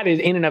think that is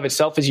in and of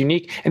itself is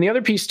unique. And the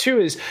other piece too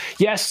is,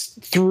 yes,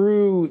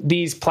 through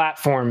these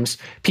platforms,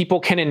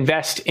 people can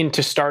invest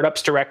into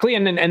startups directly,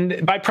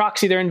 and by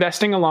proxy, they're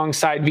investing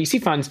alongside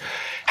VC funds.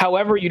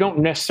 However, you don't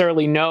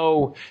necessarily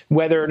know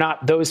whether or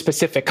not those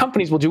specific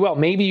companies will do well.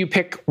 Maybe you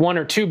pick one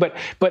or two, but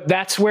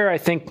that's where I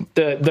think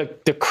the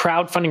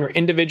crowdfunding or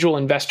individual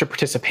investor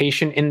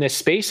participation in this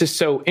space is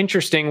so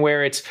interesting,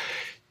 where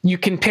you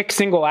can pick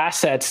single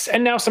assets.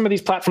 And now some of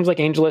these platforms like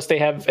AngelList, they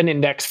have an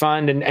index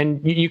fund,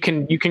 and you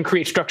can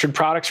create structured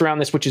products around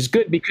this, which is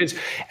good because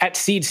at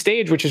seed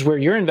stage, which is where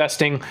you're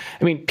investing,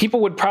 I mean,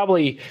 people would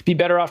probably be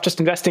better off just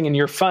investing in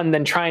your fund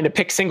than trying to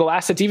pick single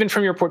assets, even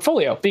from your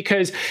portfolio,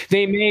 because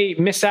they may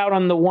miss out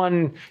on the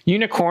one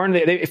unicorn.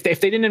 If they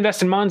didn't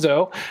invest in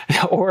Monzo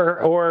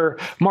or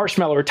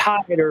Marshmallow or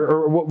Tide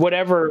or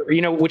whatever,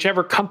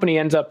 whichever company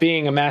ends up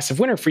being a massive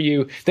winner for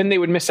you, then they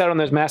would miss out on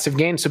those massive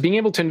gains. So being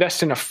able to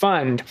invest in a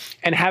fund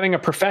and having a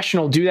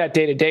professional do that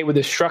day to day with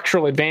the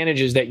structural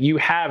advantages that you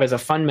have as a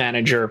fund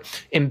manager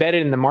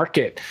embedded in the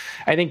market,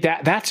 I think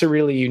that's a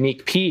really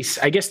unique piece.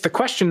 I guess the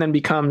question then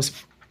becomes,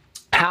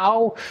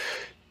 how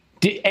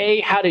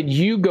did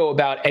you go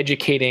about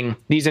educating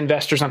these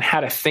investors on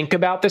how to think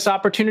about this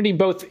opportunity,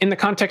 both in the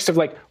context of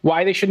like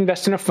why they should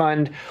invest in a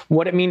fund,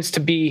 what it means to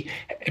be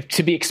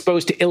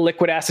exposed to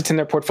illiquid assets in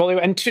their portfolio,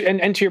 and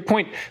to your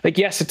point, like,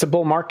 yes, it's a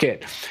bull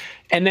market.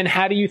 And then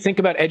how do you think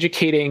about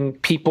educating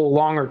people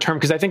longer term?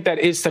 Because I think that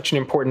is such an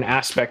important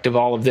aspect of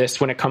all of this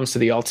when it comes to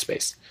the alt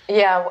space.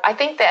 Yeah, I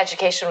think the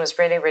education was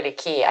really, really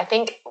key. I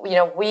think, we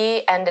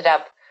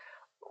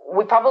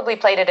probably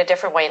played it a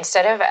different way.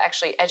 Instead of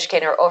actually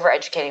educating or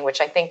over-educating, which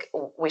I think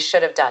we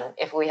should have done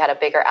if we had a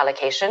bigger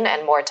allocation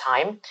and more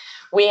time,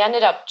 we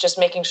ended up just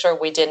making sure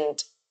we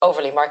didn't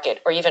overly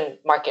market or even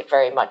market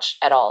very much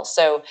at all.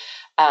 So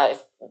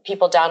if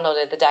people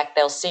downloaded the deck,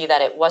 they'll see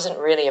that it wasn't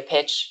really a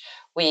pitch.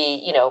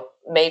 We,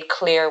 made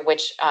clear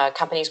which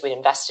companies we'd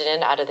invested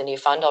in out of the new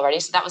fund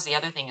already. So that was the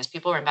other thing, is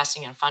people were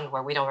investing in a fund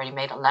where we'd already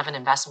made 11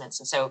 investments.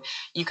 And so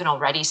you can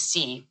already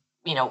see,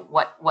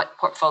 what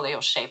portfolio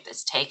shape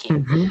it's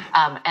taking.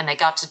 Mm-hmm. And they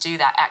got to do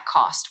that at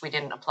cost. We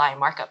didn't apply a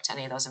markup to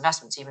any of those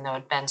investments, even though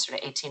it had been sort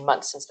of 18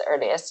 months since the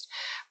earliest.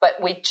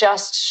 But we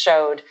just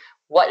showed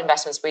what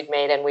investments we'd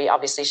made, and we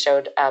obviously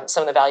showed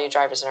some of the value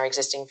drivers in our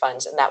existing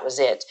funds, and that was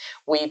it.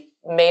 We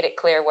made it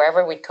clear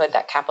wherever we could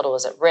that capital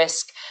was at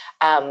risk.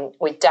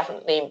 We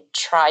definitely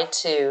tried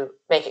to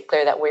make it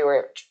clear that we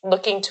were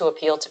looking to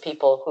appeal to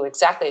people who,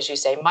 exactly as you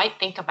say, might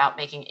think about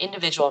making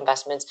individual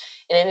investments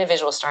in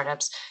individual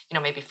startups,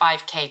 maybe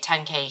 5K,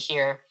 10K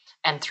here,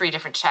 and 3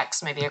 different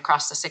checks maybe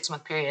across the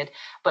 6-month period.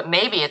 But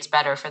maybe it's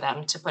better for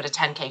them to put a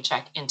 10K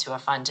check into a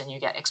fund and you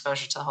get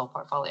exposure to the whole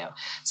portfolio.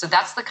 So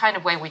that's the kind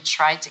of way we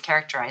tried to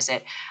characterize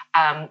it.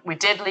 We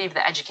did leave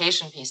the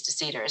education piece to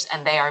seeders,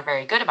 and they are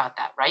very good about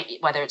that, right?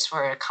 Whether it's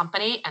for a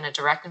company and a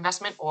direct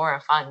investment or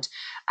a fund,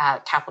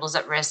 capital's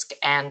at risk.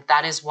 And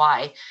that is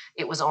why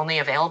it was only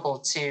available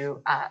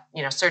to,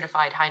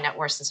 certified high net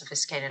worth and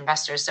sophisticated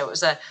investors. So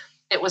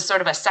it was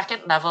sort of a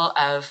second level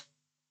of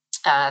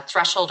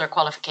threshold or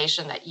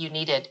qualification that you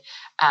needed,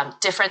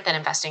 different than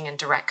investing in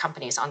direct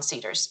companies on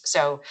seeders.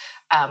 So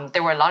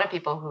there were a lot of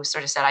people who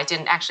sort of said, I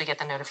didn't actually get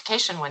the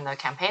notification when the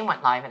campaign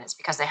went live, and it's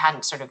because they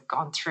hadn't sort of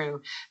gone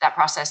through that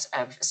process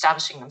of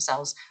establishing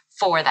themselves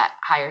for that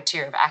higher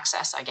tier of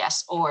access, I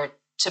guess, or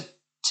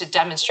to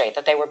demonstrate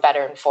that they were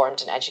better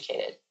informed and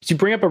educated. You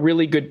bring up a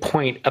really good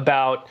point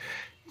about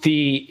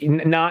the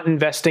not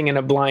investing in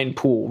a blind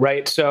pool,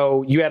 right?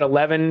 So you had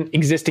 11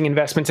 existing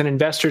investments and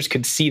investors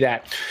could see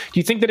that. Do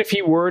you think that if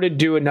you were to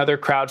do another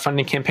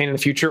crowdfunding campaign in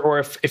the future, or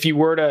if you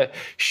were to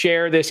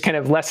share this kind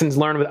of lessons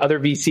learned with other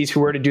VCs who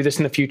were to do this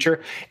in the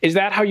future, is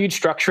that how you'd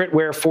structure it,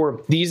 where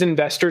for these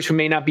investors who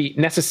may not be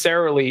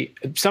necessarily,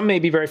 some may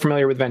be very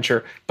familiar with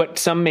venture, but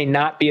some may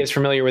not be as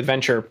familiar with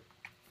venture,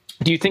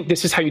 do you think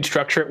this is how you'd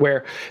structure it,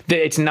 where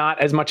it's not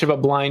as much of a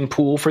blind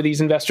pool for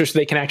these investors so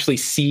they can actually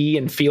see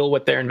and feel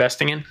what they're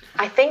investing in?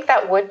 I think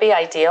that would be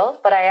ideal,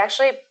 but I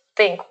actually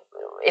think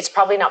it's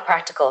probably not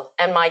practical.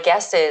 And my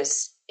guess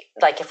is,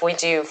 like, if we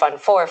do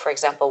Fund 4, for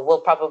example,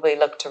 we'll probably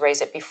look to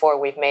raise it before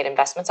we've made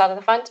investments out of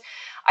the fund.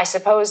 I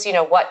suppose,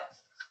 what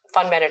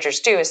fund managers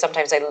do is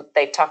sometimes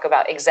they talk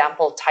about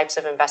example types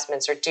of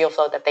investments or deal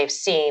flow that they've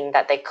seen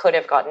that they could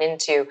have gotten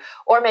into,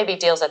 or maybe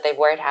deals that they've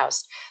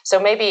warehoused. So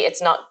maybe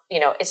it's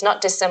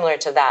not dissimilar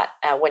to that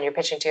when you're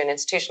pitching to an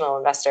institutional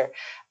investor,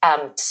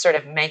 to sort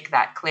of make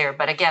that clear.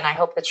 But again, I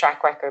hope the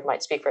track record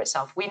might speak for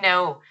itself. We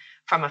know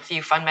from a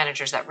few fund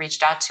managers that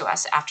reached out to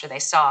us after they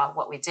saw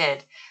what we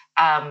did,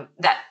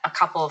 that a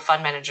couple of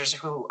fund managers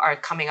who are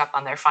coming up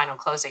on their final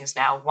closings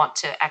now want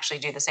to actually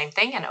do the same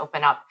thing and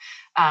open up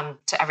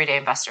to everyday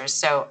investors.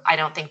 So I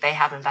don't think they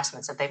have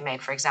investments that they've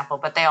made, for example,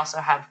 but they also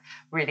have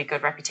really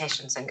good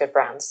reputations and good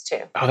brands too.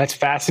 Oh, that's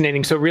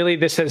fascinating. So really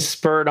this has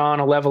spurred on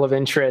a level of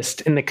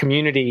interest in the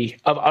community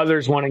of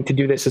others wanting to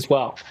do this as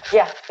well.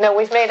 Yeah, no,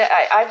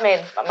 I've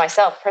made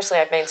myself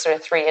personally, I've made sort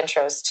of 3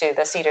 intros to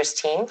the Cedars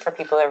team for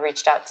people that have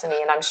reached out to me.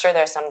 And I'm sure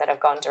there's some that have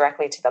gone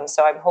directly to them.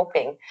 So I'm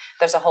hoping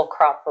there's a whole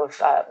crop of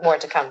more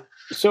to come.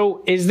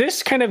 So is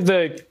this kind of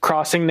the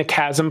crossing the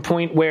chasm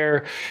point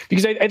where,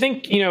 because I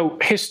think,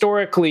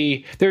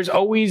 historically, there's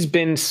always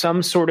been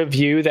some sort of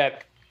view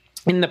that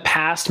in the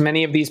past,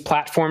 many of these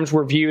platforms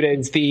were viewed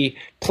as the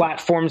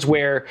platforms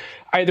where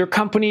either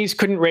companies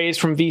couldn't raise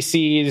from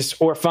VCs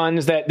or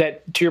funds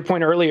that to your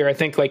point earlier, I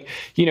think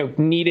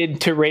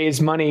needed to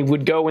raise money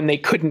would go when they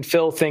couldn't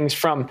fill things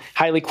from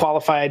highly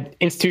qualified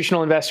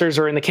institutional investors,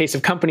 or in the case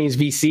of companies,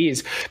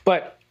 VCs.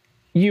 But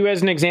you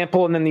as an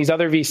example, and then these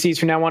other VCs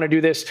who now want to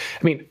do this.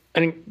 I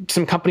think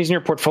some companies in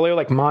your portfolio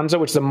like Monzo,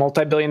 which is a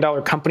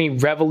multi-billion-dollar company,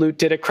 Revolut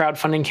did a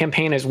crowdfunding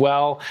campaign as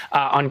well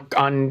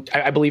on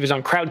I believe is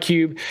on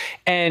Crowdcube,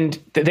 and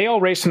they all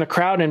raised from the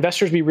crowd and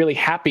investors be really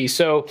happy.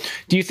 So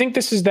do you think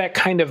this is that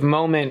kind of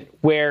moment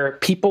where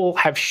people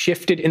have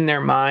shifted in their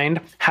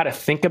mind how to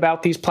think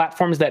about these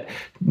platforms, that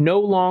no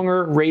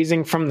longer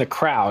raising from the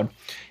crowd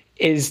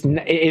is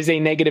a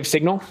negative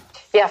signal?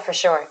 Yeah, for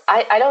sure.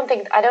 I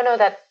don't know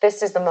that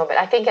this is the moment.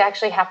 I think it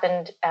actually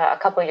happened a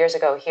couple of years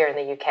ago here in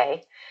the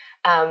UK.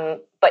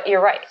 But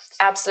you're right.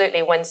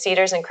 Absolutely. When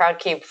Cedars and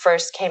Crowdcube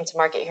first came to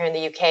market here in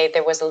the UK,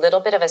 there was a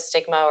little bit of a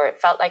stigma, or it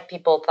felt like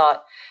people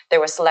thought there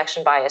was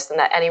selection bias and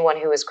that anyone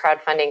who was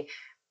crowdfunding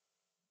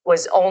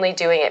was only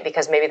doing it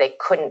because maybe they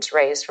couldn't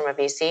raise from a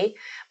VC.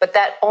 But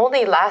that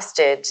only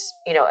lasted,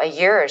 a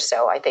year or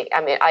so, I think.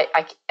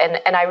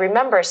 I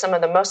remember some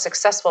of the most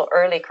successful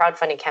early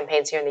crowdfunding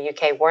campaigns here in the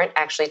UK weren't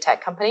actually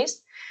tech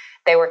companies.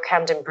 They were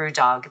Camden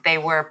Brewdog. They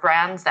were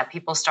brands that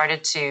people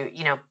started to,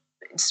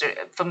 sort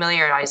of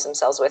familiarize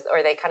themselves with,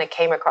 or they kind of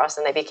came across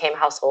and they became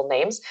household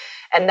names.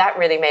 And that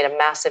really made a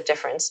massive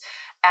difference,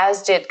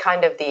 as did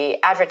kind of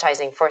the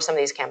advertising for some of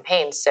these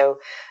campaigns. So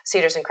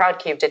Cedars and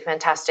Crowdcube did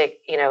fantastic,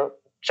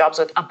 jobs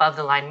with above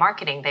the line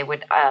marketing. They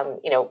would,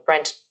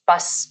 rent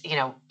bus,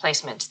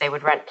 placement. They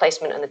would rent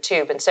placement on the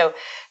tube. And so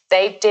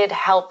they did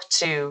help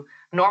to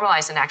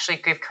normalize and actually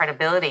give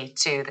credibility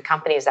to the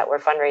companies that were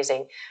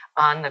fundraising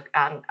on the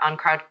on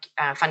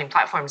crowdfunding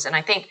platforms. And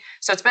I think,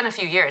 so it's been a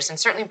few years, and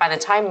certainly by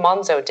the time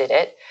Monzo did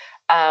it,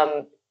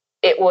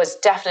 it was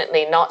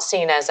definitely not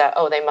seen as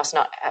they must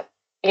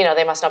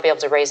not be able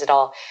to raise it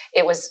all.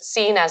 It was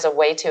seen as a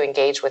way to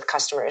engage with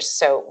customers.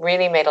 So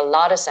really made a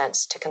lot of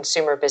sense to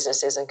consumer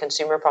businesses and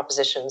consumer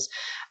propositions,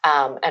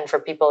 and for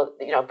people,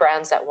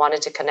 brands that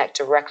wanted to connect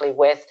directly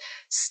with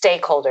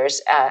stakeholders,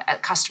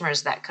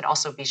 customers that could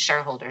also be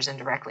shareholders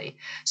indirectly.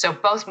 So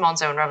both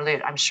Monzo and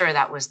Revolut, I'm sure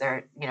that was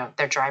their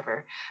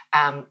driver.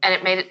 And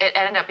it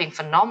ended up being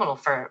phenomenal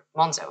for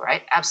Monzo,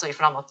 right? Absolutely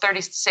phenomenal.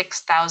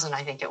 36,000,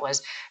 I think it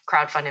was,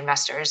 crowdfund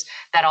investors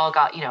that all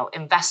got,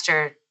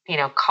 investor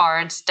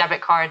cards,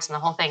 debit cards, and the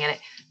whole thing. And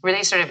it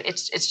really sort of,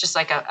 it's just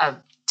like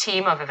a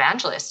team of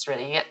evangelists,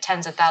 really. You get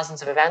tens of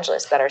thousands of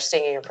evangelists that are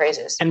singing your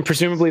praises. And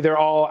presumably they're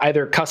all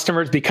either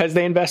customers because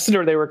they invested,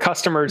 or they were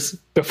customers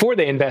before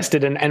they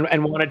invested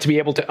and wanted to be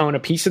able to own a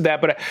piece of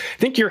that. But I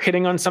think you're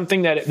hitting on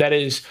something that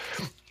is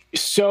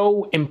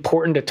so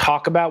important to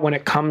talk about when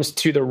it comes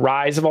to the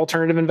rise of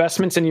alternative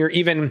investments. And you're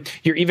even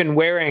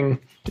wearing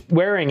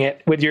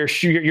it with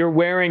you're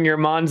wearing your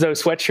Monzo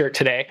sweatshirt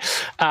today,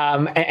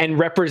 and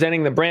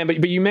representing the brand.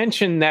 But you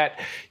mentioned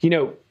that,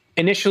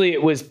 initially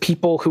it was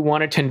people who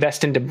wanted to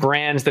invest into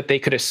brands that they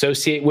could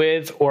associate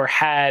with or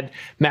had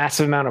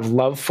massive amount of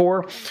love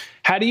for.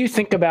 How do you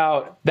think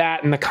about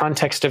that in the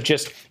context of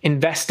just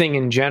investing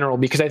in general?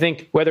 Because I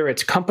think whether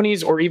it's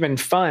companies or even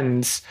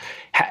funds,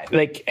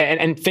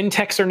 and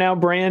fintechs are now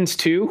brands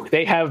too.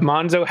 They have,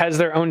 Monzo has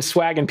their own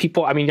swag, and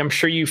people, I'm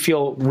sure you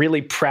feel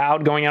really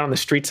proud going out on the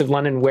streets of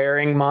London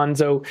wearing a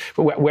Monzo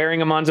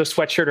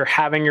sweatshirt, or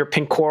having your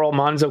pink coral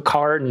Monzo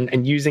card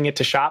and using it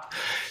to shop.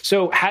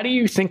 So how do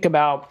you think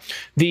about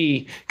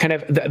the kind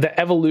of the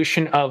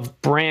evolution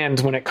of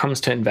brands when it comes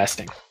to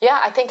investing?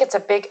 Yeah, I think it's a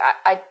big,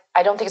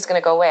 I don't think it's going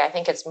to go away. I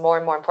think it's more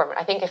and more important.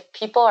 I think if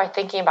people are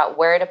thinking about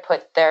where to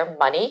put their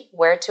money,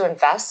 where to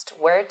invest,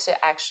 where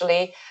to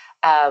actually,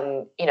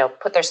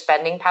 put their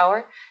spending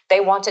power, they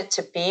want it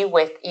to be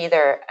with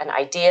either an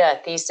idea,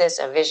 a thesis,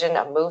 a vision,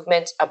 a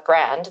movement, a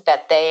brand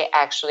that they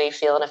actually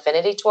feel an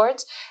affinity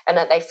towards, and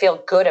that they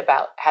feel good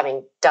about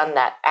having done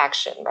that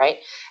action, right?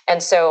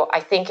 And so I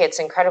think it's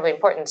incredibly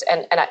important.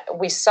 And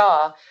we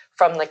saw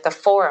from like the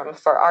forum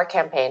for our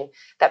campaign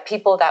that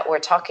people that were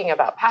talking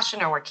about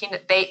passion or were keen,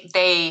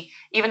 they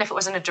even if it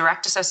wasn't a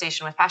direct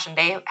association with passion,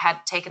 they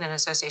had taken an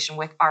association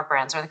with our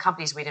brands or the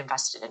companies we'd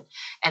invested in.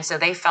 And so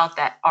they felt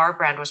that our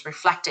brand was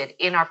reflected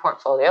in our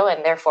portfolio,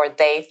 and therefore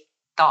they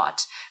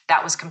thought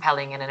that was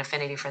compelling and an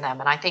affinity for them.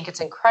 And I think it's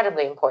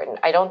incredibly important.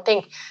 I don't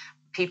think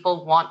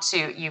people want to,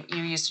 you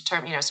used a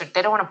term, so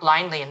they don't want to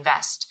blindly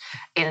invest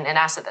in an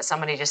asset that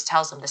somebody just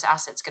tells them this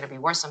asset's going to be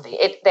worth something.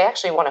 They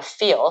actually want to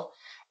feel,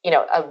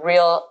 a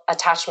real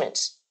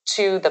attachment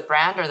to the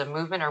brand or the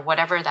movement or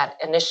whatever that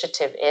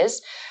initiative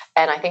is.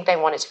 And I think they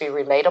want it to be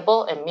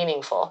relatable and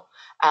meaningful.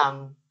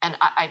 And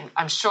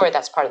I'm sure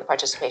that's part of the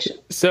participation.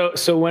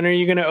 So when are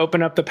you going to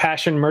open up the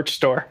Passion merch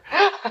store?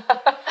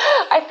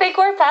 I think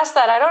we're past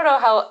that. I don't know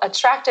how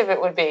attractive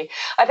it would be.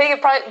 I think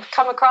it probably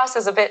come across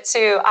as a bit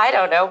too, I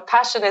don't know.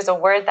 Passion is a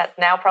word that's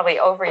now probably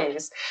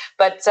overused.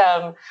 But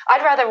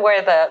I'd rather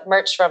wear the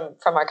merch from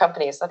our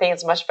companies. I think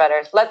it's much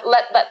better. Let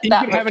you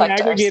that could have an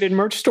aggregated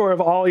merch store of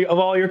all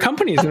your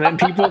companies, and then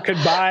people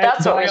could buy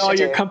all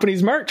your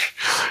company's merch.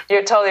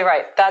 You're totally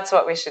right. That's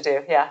what we should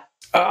do. Yeah.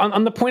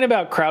 On the point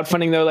about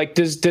crowdfunding, though, like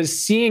does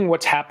seeing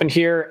what's happened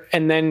here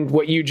and then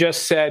what you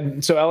just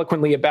said so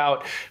eloquently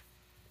about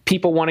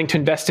people wanting to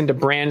invest into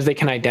brands they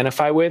can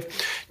identify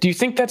with, do you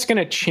think that's going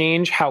to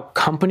change how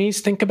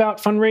companies think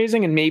about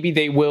fundraising, and maybe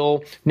they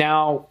will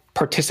now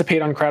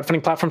participate on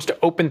crowdfunding platforms to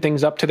open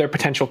things up to their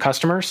potential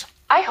customers?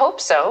 I hope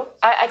so.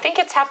 I think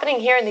it's happening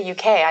here in the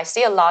UK. I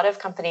see a lot of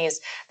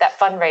companies that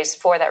fundraise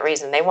for that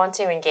reason. They want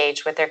to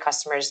engage with their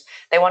customers.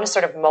 They want to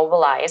sort of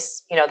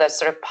mobilize, the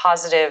sort of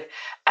positive,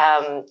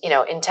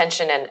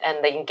 intention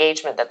and the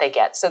engagement that they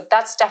get. So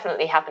that's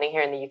definitely happening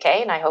here in the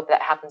UK, and I hope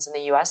that happens in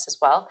the US as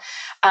well.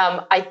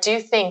 I do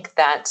think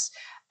that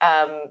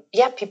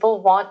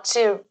people want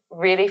to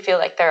really feel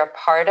like they're a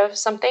part of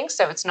something.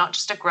 So it's not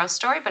just a growth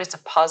story, but it's a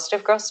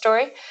positive growth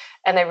story.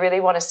 And they really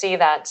want to see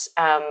that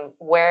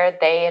where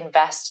they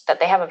invest, that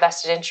they have a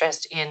vested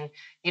interest in,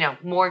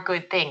 more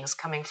good things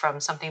coming from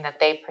something that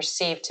they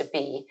perceive to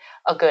be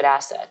a good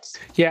asset.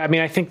 Yeah, I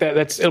mean, I think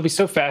it'll be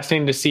so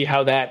fascinating to see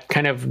how that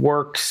kind of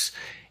works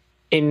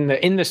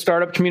in the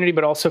startup community,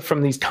 but also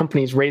from these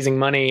companies raising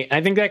money. And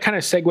I think that kind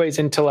of segues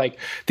into like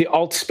the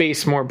alt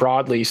space more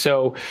broadly.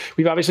 So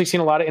we've obviously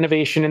seen a lot of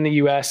innovation in the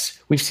US.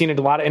 We've seen a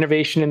lot of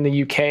innovation in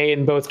the UK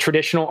in both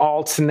traditional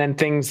alts and then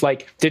things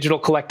like digital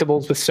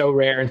collectibles with So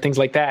Rare and things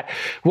like that.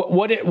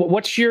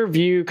 What's your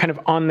view kind of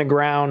on the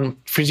ground?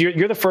 Because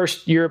you're the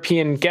first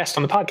European guest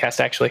on the podcast,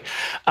 actually.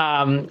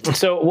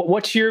 So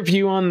what's your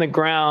view on the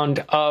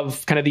ground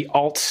of kind of the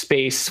alt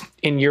space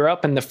in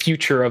Europe and the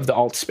future of the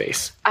alt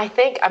space? I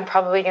think I'm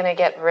probably going to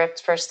get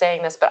ripped for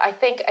saying this, but I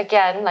think,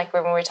 again, like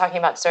when we're talking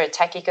about sort of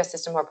tech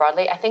ecosystem more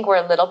broadly, I think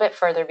we're a little bit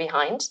further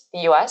behind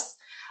the US.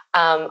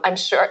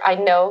 I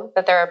know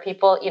that there are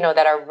people,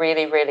 that are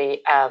really,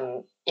 really,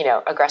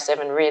 aggressive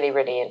and really,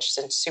 really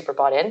interested and super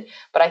bought in.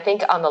 But I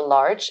think on the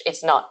large,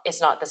 it's not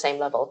the same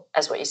level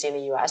as what you see in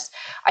the US.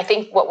 I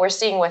think what we're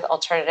seeing with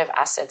alternative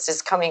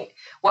assets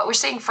what we're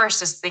seeing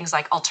first is things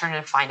like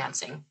alternative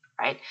financing.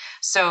 Right.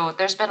 So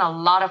there's been a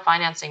lot of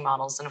financing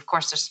models. And of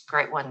course, there's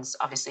great ones,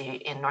 obviously,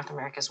 in North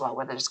America as well,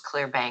 whether it's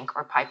Clearbank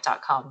or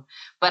Pipe.com.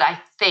 But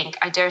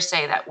I dare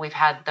say that we've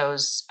had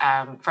those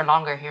for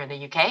longer here in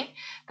the UK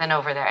than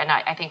over there. And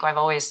I think I've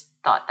always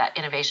thought that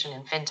innovation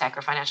in fintech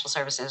or financial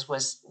services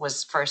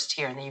was first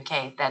here in the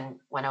UK, then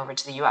went over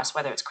to the US,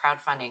 whether it's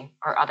crowdfunding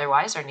or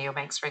otherwise, or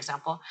neobanks, for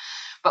example.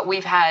 But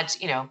we've had,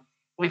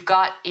 we've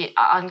got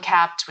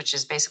Uncapped, which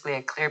is basically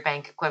a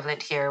Clearbank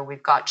equivalent here.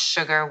 We've got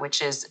Sugar,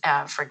 which is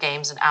for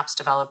games and apps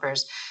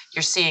developers.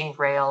 You're seeing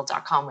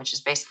Rail.com, which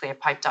is basically a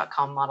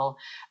Pipe.com model.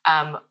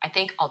 I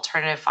think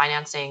alternative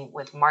financing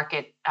with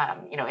Market,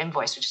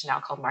 Invoice, which is now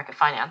called Market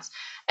Finance,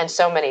 and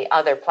so many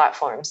other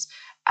platforms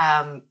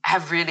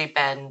have really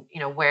been,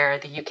 where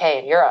the UK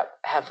and Europe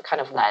have kind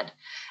of led.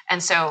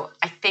 And so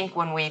I think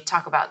when we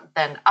talk about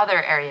then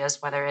other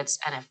areas, whether it's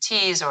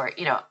NFTs or,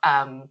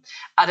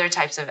 other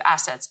types of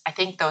assets, I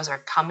think those are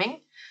coming.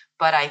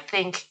 But I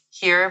think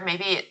here,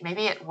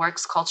 maybe it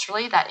works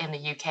culturally that in the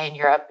UK and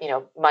Europe,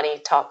 money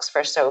talks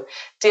first. So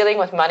dealing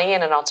with money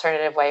in an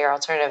alternative way or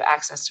alternative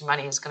access to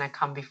money is going to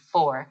come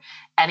before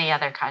any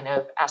other kind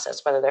of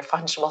assets, whether they're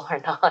fungible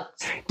or not.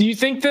 Do you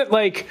think that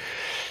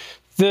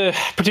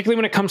particularly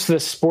when it comes to the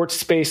sports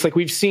space, like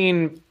we've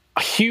seen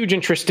a huge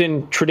interest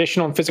in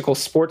traditional and physical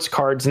sports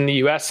cards in the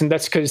US. And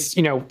that's because,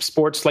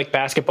 sports like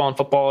basketball and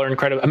football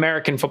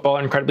American football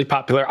are incredibly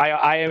popular.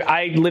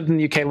 I lived in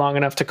the UK long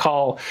enough to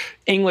call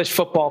English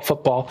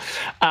football.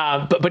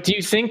 But do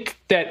you think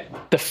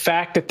that the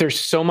fact that there's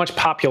so much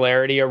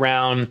popularity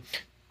around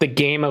the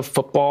game of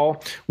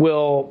football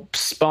will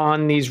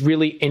spawn these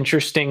really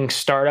interesting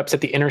startups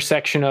at the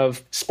intersection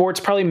of sports,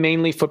 probably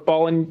mainly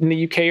football in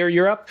the UK or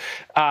Europe,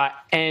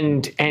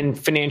 and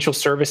financial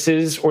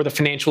services or the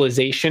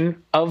financialization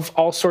of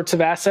all sorts of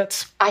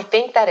assets? I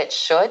think that it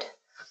should.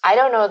 I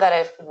don't know that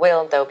it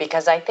will, though,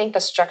 because I think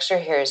the structure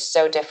here is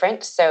so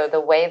different. So the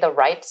way the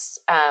rights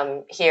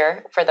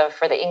here for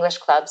the English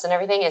clubs and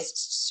everything is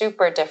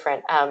super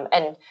different.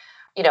 And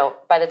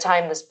by the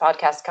time this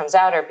podcast comes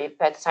out, or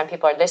by the time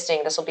people are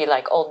listening, this will be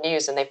like old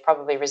news and they've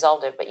probably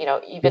resolved it. But,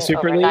 even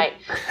overnight,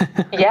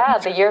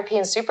 the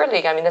European Super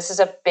League. I mean, this is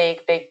a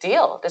big, big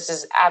deal. This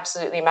is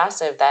absolutely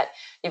massive that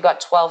you've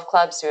got 12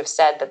 clubs who have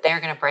said that they're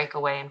going to break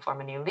away and form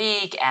a new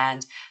league.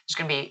 And there's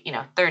going to be,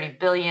 30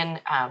 billion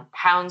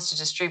pounds to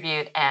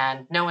distribute,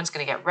 and no one's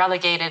going to get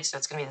relegated. So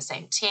it's going to be the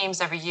same teams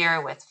every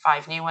year with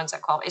 5 new ones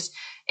that qualify.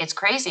 It's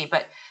crazy.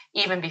 But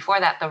even before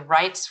that, the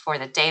rights for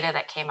the data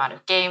that came out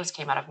of games,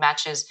 came out of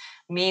matches,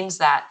 means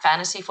that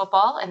fantasy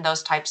football and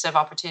those types of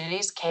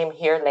opportunities came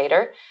here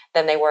later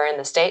than they were in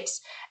the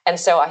States. And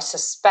so I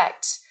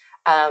suspect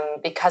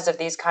because of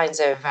these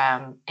kinds of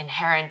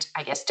inherent,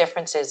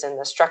 differences in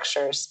the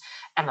structures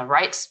and the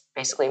rights,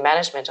 basically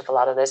management of a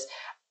lot of this,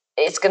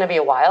 it's going to be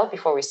a while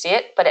before we see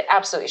it, but it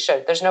absolutely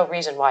should. There's no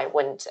reason why it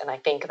wouldn't. And I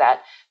think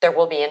that there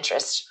will be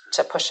interest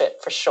to push it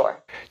for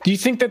sure. Do you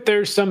think that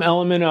there's some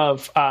element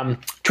of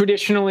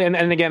traditionally, and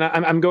again,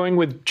 I'm going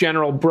with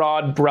general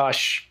broad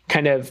brush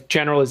kind of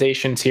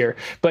generalizations here,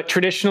 but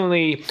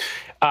traditionally,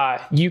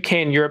 UK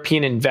and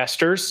European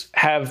investors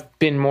have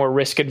been more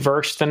risk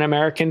adverse than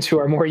Americans who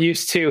are more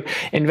used to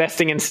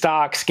investing in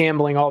stocks,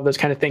 gambling, all of those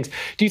kind of things.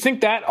 Do you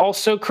think that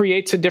also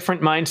creates a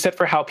different mindset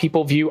for how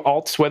people view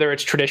alts, whether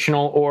it's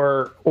traditional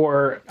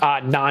or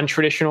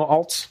non-traditional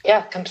alts?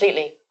 Yeah,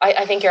 completely.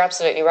 I think you're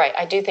absolutely right.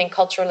 I do think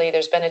culturally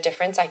there's been a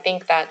difference. I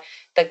think that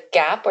the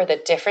gap or the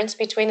difference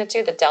between the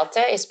two, the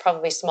delta, is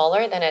probably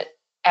smaller than it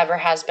ever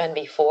has been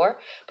before,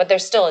 but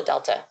there's still a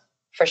delta.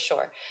 For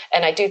sure.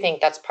 And I do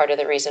think that's part of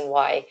the reason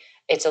why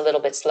it's a little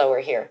bit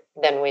slower here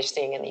than we're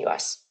seeing in the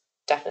US.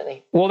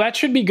 Definitely. Well, that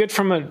should be good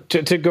from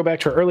to go back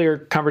to our earlier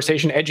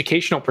conversation,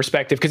 educational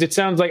perspective, because it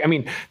sounds like,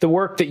 the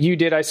work that you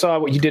did, I saw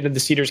what you did in the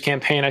Cedars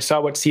campaign. I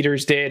saw what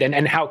Cedars did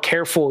and how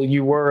careful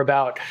you were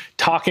about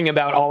talking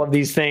about all of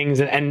these things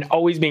and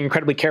always being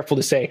incredibly careful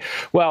to say,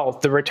 well,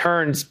 the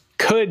returns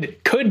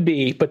could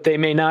be, but they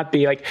may not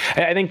be. Like,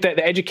 I think that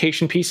the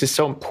education piece is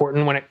so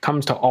important when it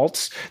comes to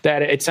alts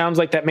that it sounds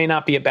like that may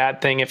not be a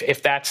bad thing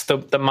if that's the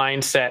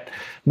mindset,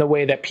 the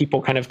way that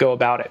people kind of go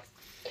about it.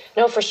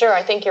 No, for sure.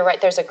 I think you're right.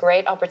 There's a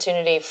great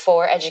opportunity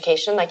for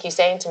education, like you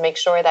say, to make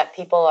sure that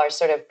people are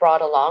sort of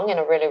brought along in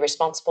a really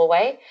responsible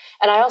way.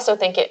 And I also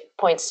think it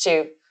points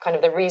to kind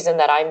of the reason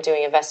that I'm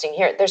doing investing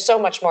here. There's so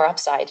much more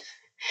upside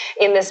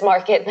in this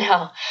market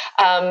now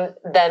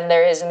than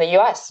there is in the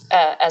US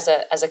as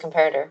a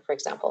comparator, for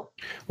example.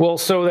 Well,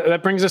 so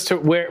that brings us to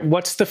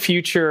what's the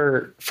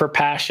future for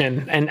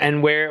Passion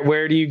and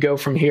where do you go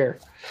from here?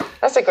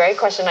 That's a great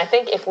question. I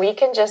think if we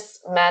can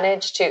just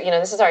manage to,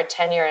 this is our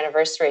 10-year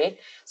anniversary.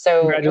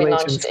 So we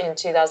launched in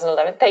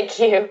 2011. Thank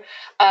you.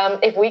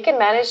 If we can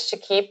manage to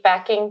keep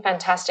backing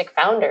fantastic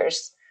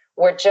founders,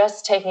 we're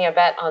just taking a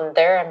bet on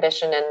their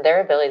ambition and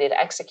their ability to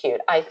execute.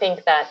 I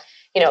think that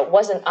it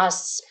wasn't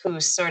us who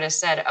sort of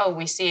said, oh,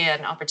 we see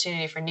an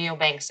opportunity for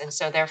neobanks, and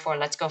so therefore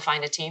let's go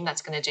find a team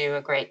that's going to do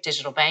a great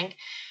digital bank.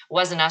 It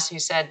wasn't us who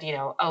said,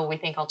 oh, we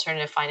think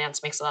alternative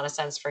finance makes a lot of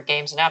sense for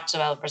games and app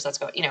developers. Let's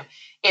go.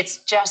 It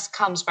just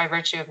comes by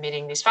virtue of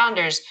meeting these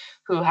founders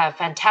who have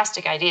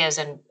fantastic ideas,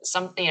 and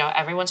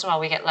every once in a while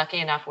we get lucky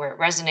enough where it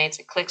resonates,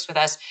 it clicks with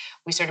us.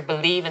 We sort of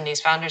believe in these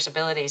founders'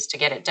 abilities to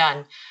get it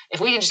done. If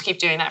we can just keep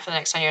doing that for the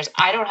next 10 years,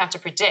 I don't have to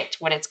predict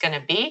what it's going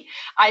to be.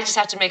 I just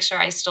have to make sure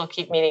I still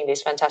keep meeting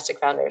these fantastic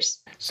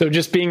founders. So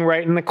just being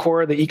right in the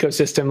core of the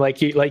ecosystem,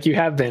 like you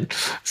have been.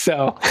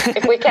 So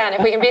if we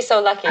can be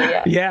so lucky,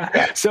 yeah.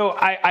 Yeah. So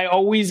I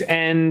always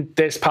end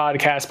this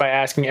podcast by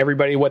asking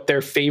everybody what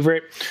their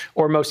favorite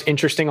or most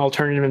interesting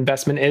alternative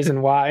investment is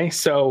and why.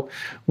 So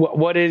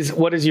what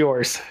is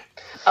yours?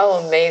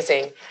 Oh,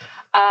 amazing.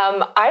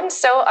 I'm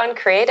so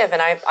uncreative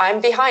and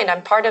I'm behind.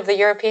 I'm part of the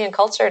European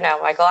culture now,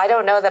 Michael. I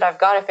don't know that I've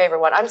got a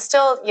favorite one. I'm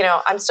still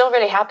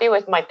really happy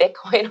with my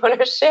Bitcoin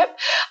ownership.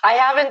 I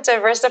haven't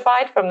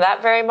diversified from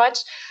that very much.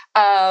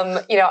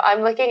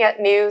 I'm looking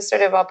at new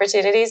sort of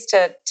opportunities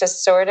to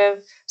sort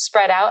of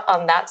spread out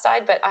on that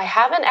side, but I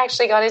haven't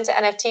actually got into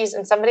NFTs,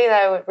 and somebody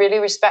that I would really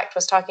respect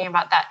was talking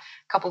about that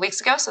a couple of weeks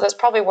ago. So that's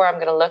probably where I'm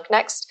going to look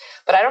next,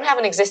 but I don't have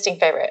an existing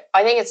favorite.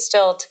 I think it's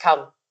still to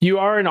come. You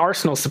are an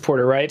Arsenal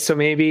supporter, right? So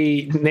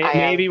maybe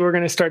we're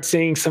going to start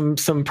seeing some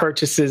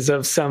purchases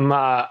of some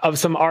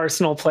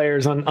Arsenal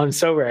players on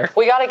SoRare.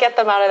 We got to get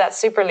them out of that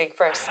Super League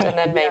first, and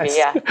then maybe,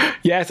 yes.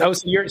 Yes. Oh,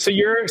 so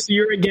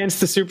you're against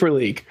the Super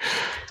League.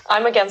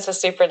 I'm against the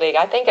Super League.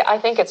 I think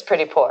it's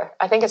pretty poor.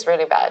 I think it's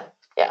really bad.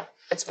 Yeah,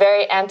 it's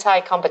very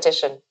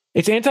anti-competition.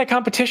 It's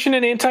anti-competition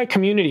and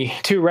anti-community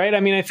too, right?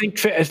 I think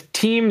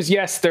teams,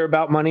 yes, they're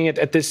about money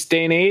at this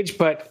day and age,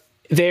 but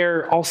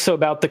they're also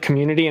about the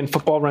community, and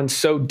football runs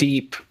so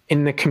deep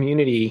in the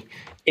community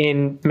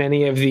in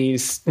many of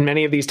these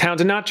towns,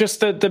 and not just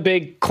the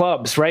big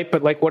clubs, right?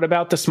 But like, what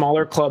about the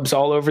smaller clubs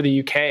all over the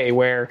UK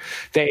where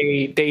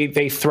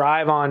they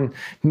thrive on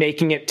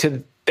making it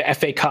to the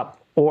FA Cup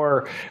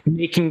or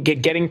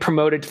getting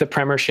promoted to the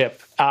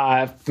Premiership?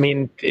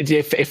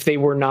 If they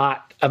were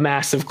not a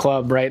massive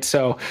club, right?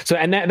 So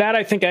that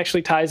I think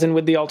actually ties in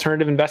with the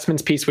alternative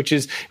investments piece, which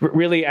is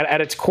really at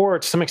its core,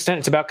 to some extent,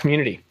 it's about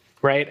community.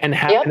 right? And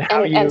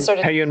how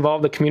you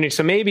involve the community.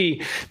 So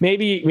maybe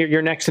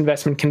your next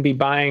investment can be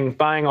buying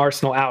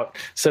Arsenal out,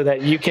 so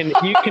that you can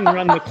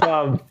run the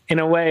club in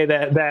a way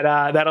that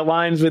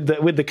aligns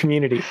with the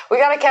community. We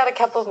got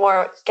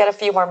to get a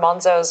few more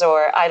Monzos,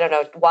 or I don't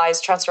know,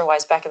 transfer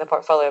wise back in the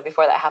portfolio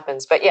before that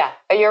happens. But yeah,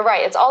 you're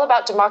right. It's all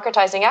about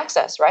democratizing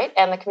access, right?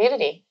 And the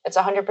community. It's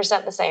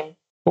 100% the same.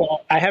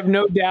 Well, I have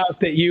no doubt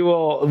that you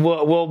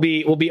will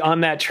be on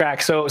that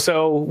track.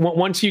 So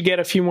once you get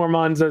a few more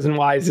Monzos and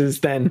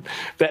Wises, then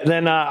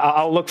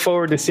I'll look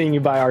forward to seeing you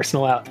buy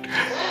Arsenal out.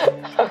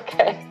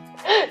 Okay,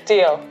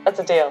 deal. That's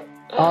a deal.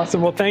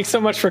 Awesome. Well, thanks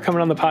so much for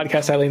coming on the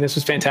podcast, Eileen. This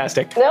was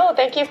fantastic. No,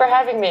 thank you for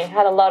having me.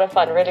 Had a lot of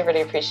fun. Really,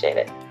 really appreciate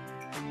it.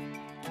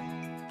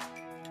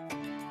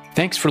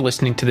 Thanks for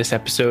listening to this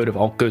episode of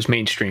Alt Goes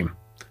Mainstream.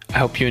 I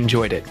hope you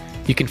enjoyed it.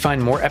 You can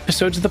find more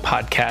episodes of the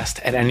podcast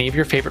at any of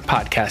your favorite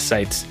podcast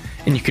sites,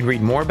 and you can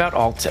read more about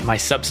alts at my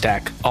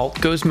Substack,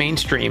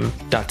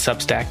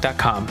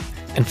 altgoesmainstream.substack.com,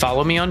 and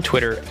follow me on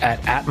Twitter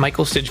at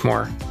Michael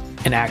Sidgmore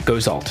and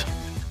 @GoesAlt.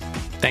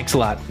 Thanks a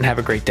lot, and have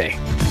a great day.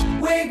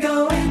 We're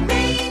going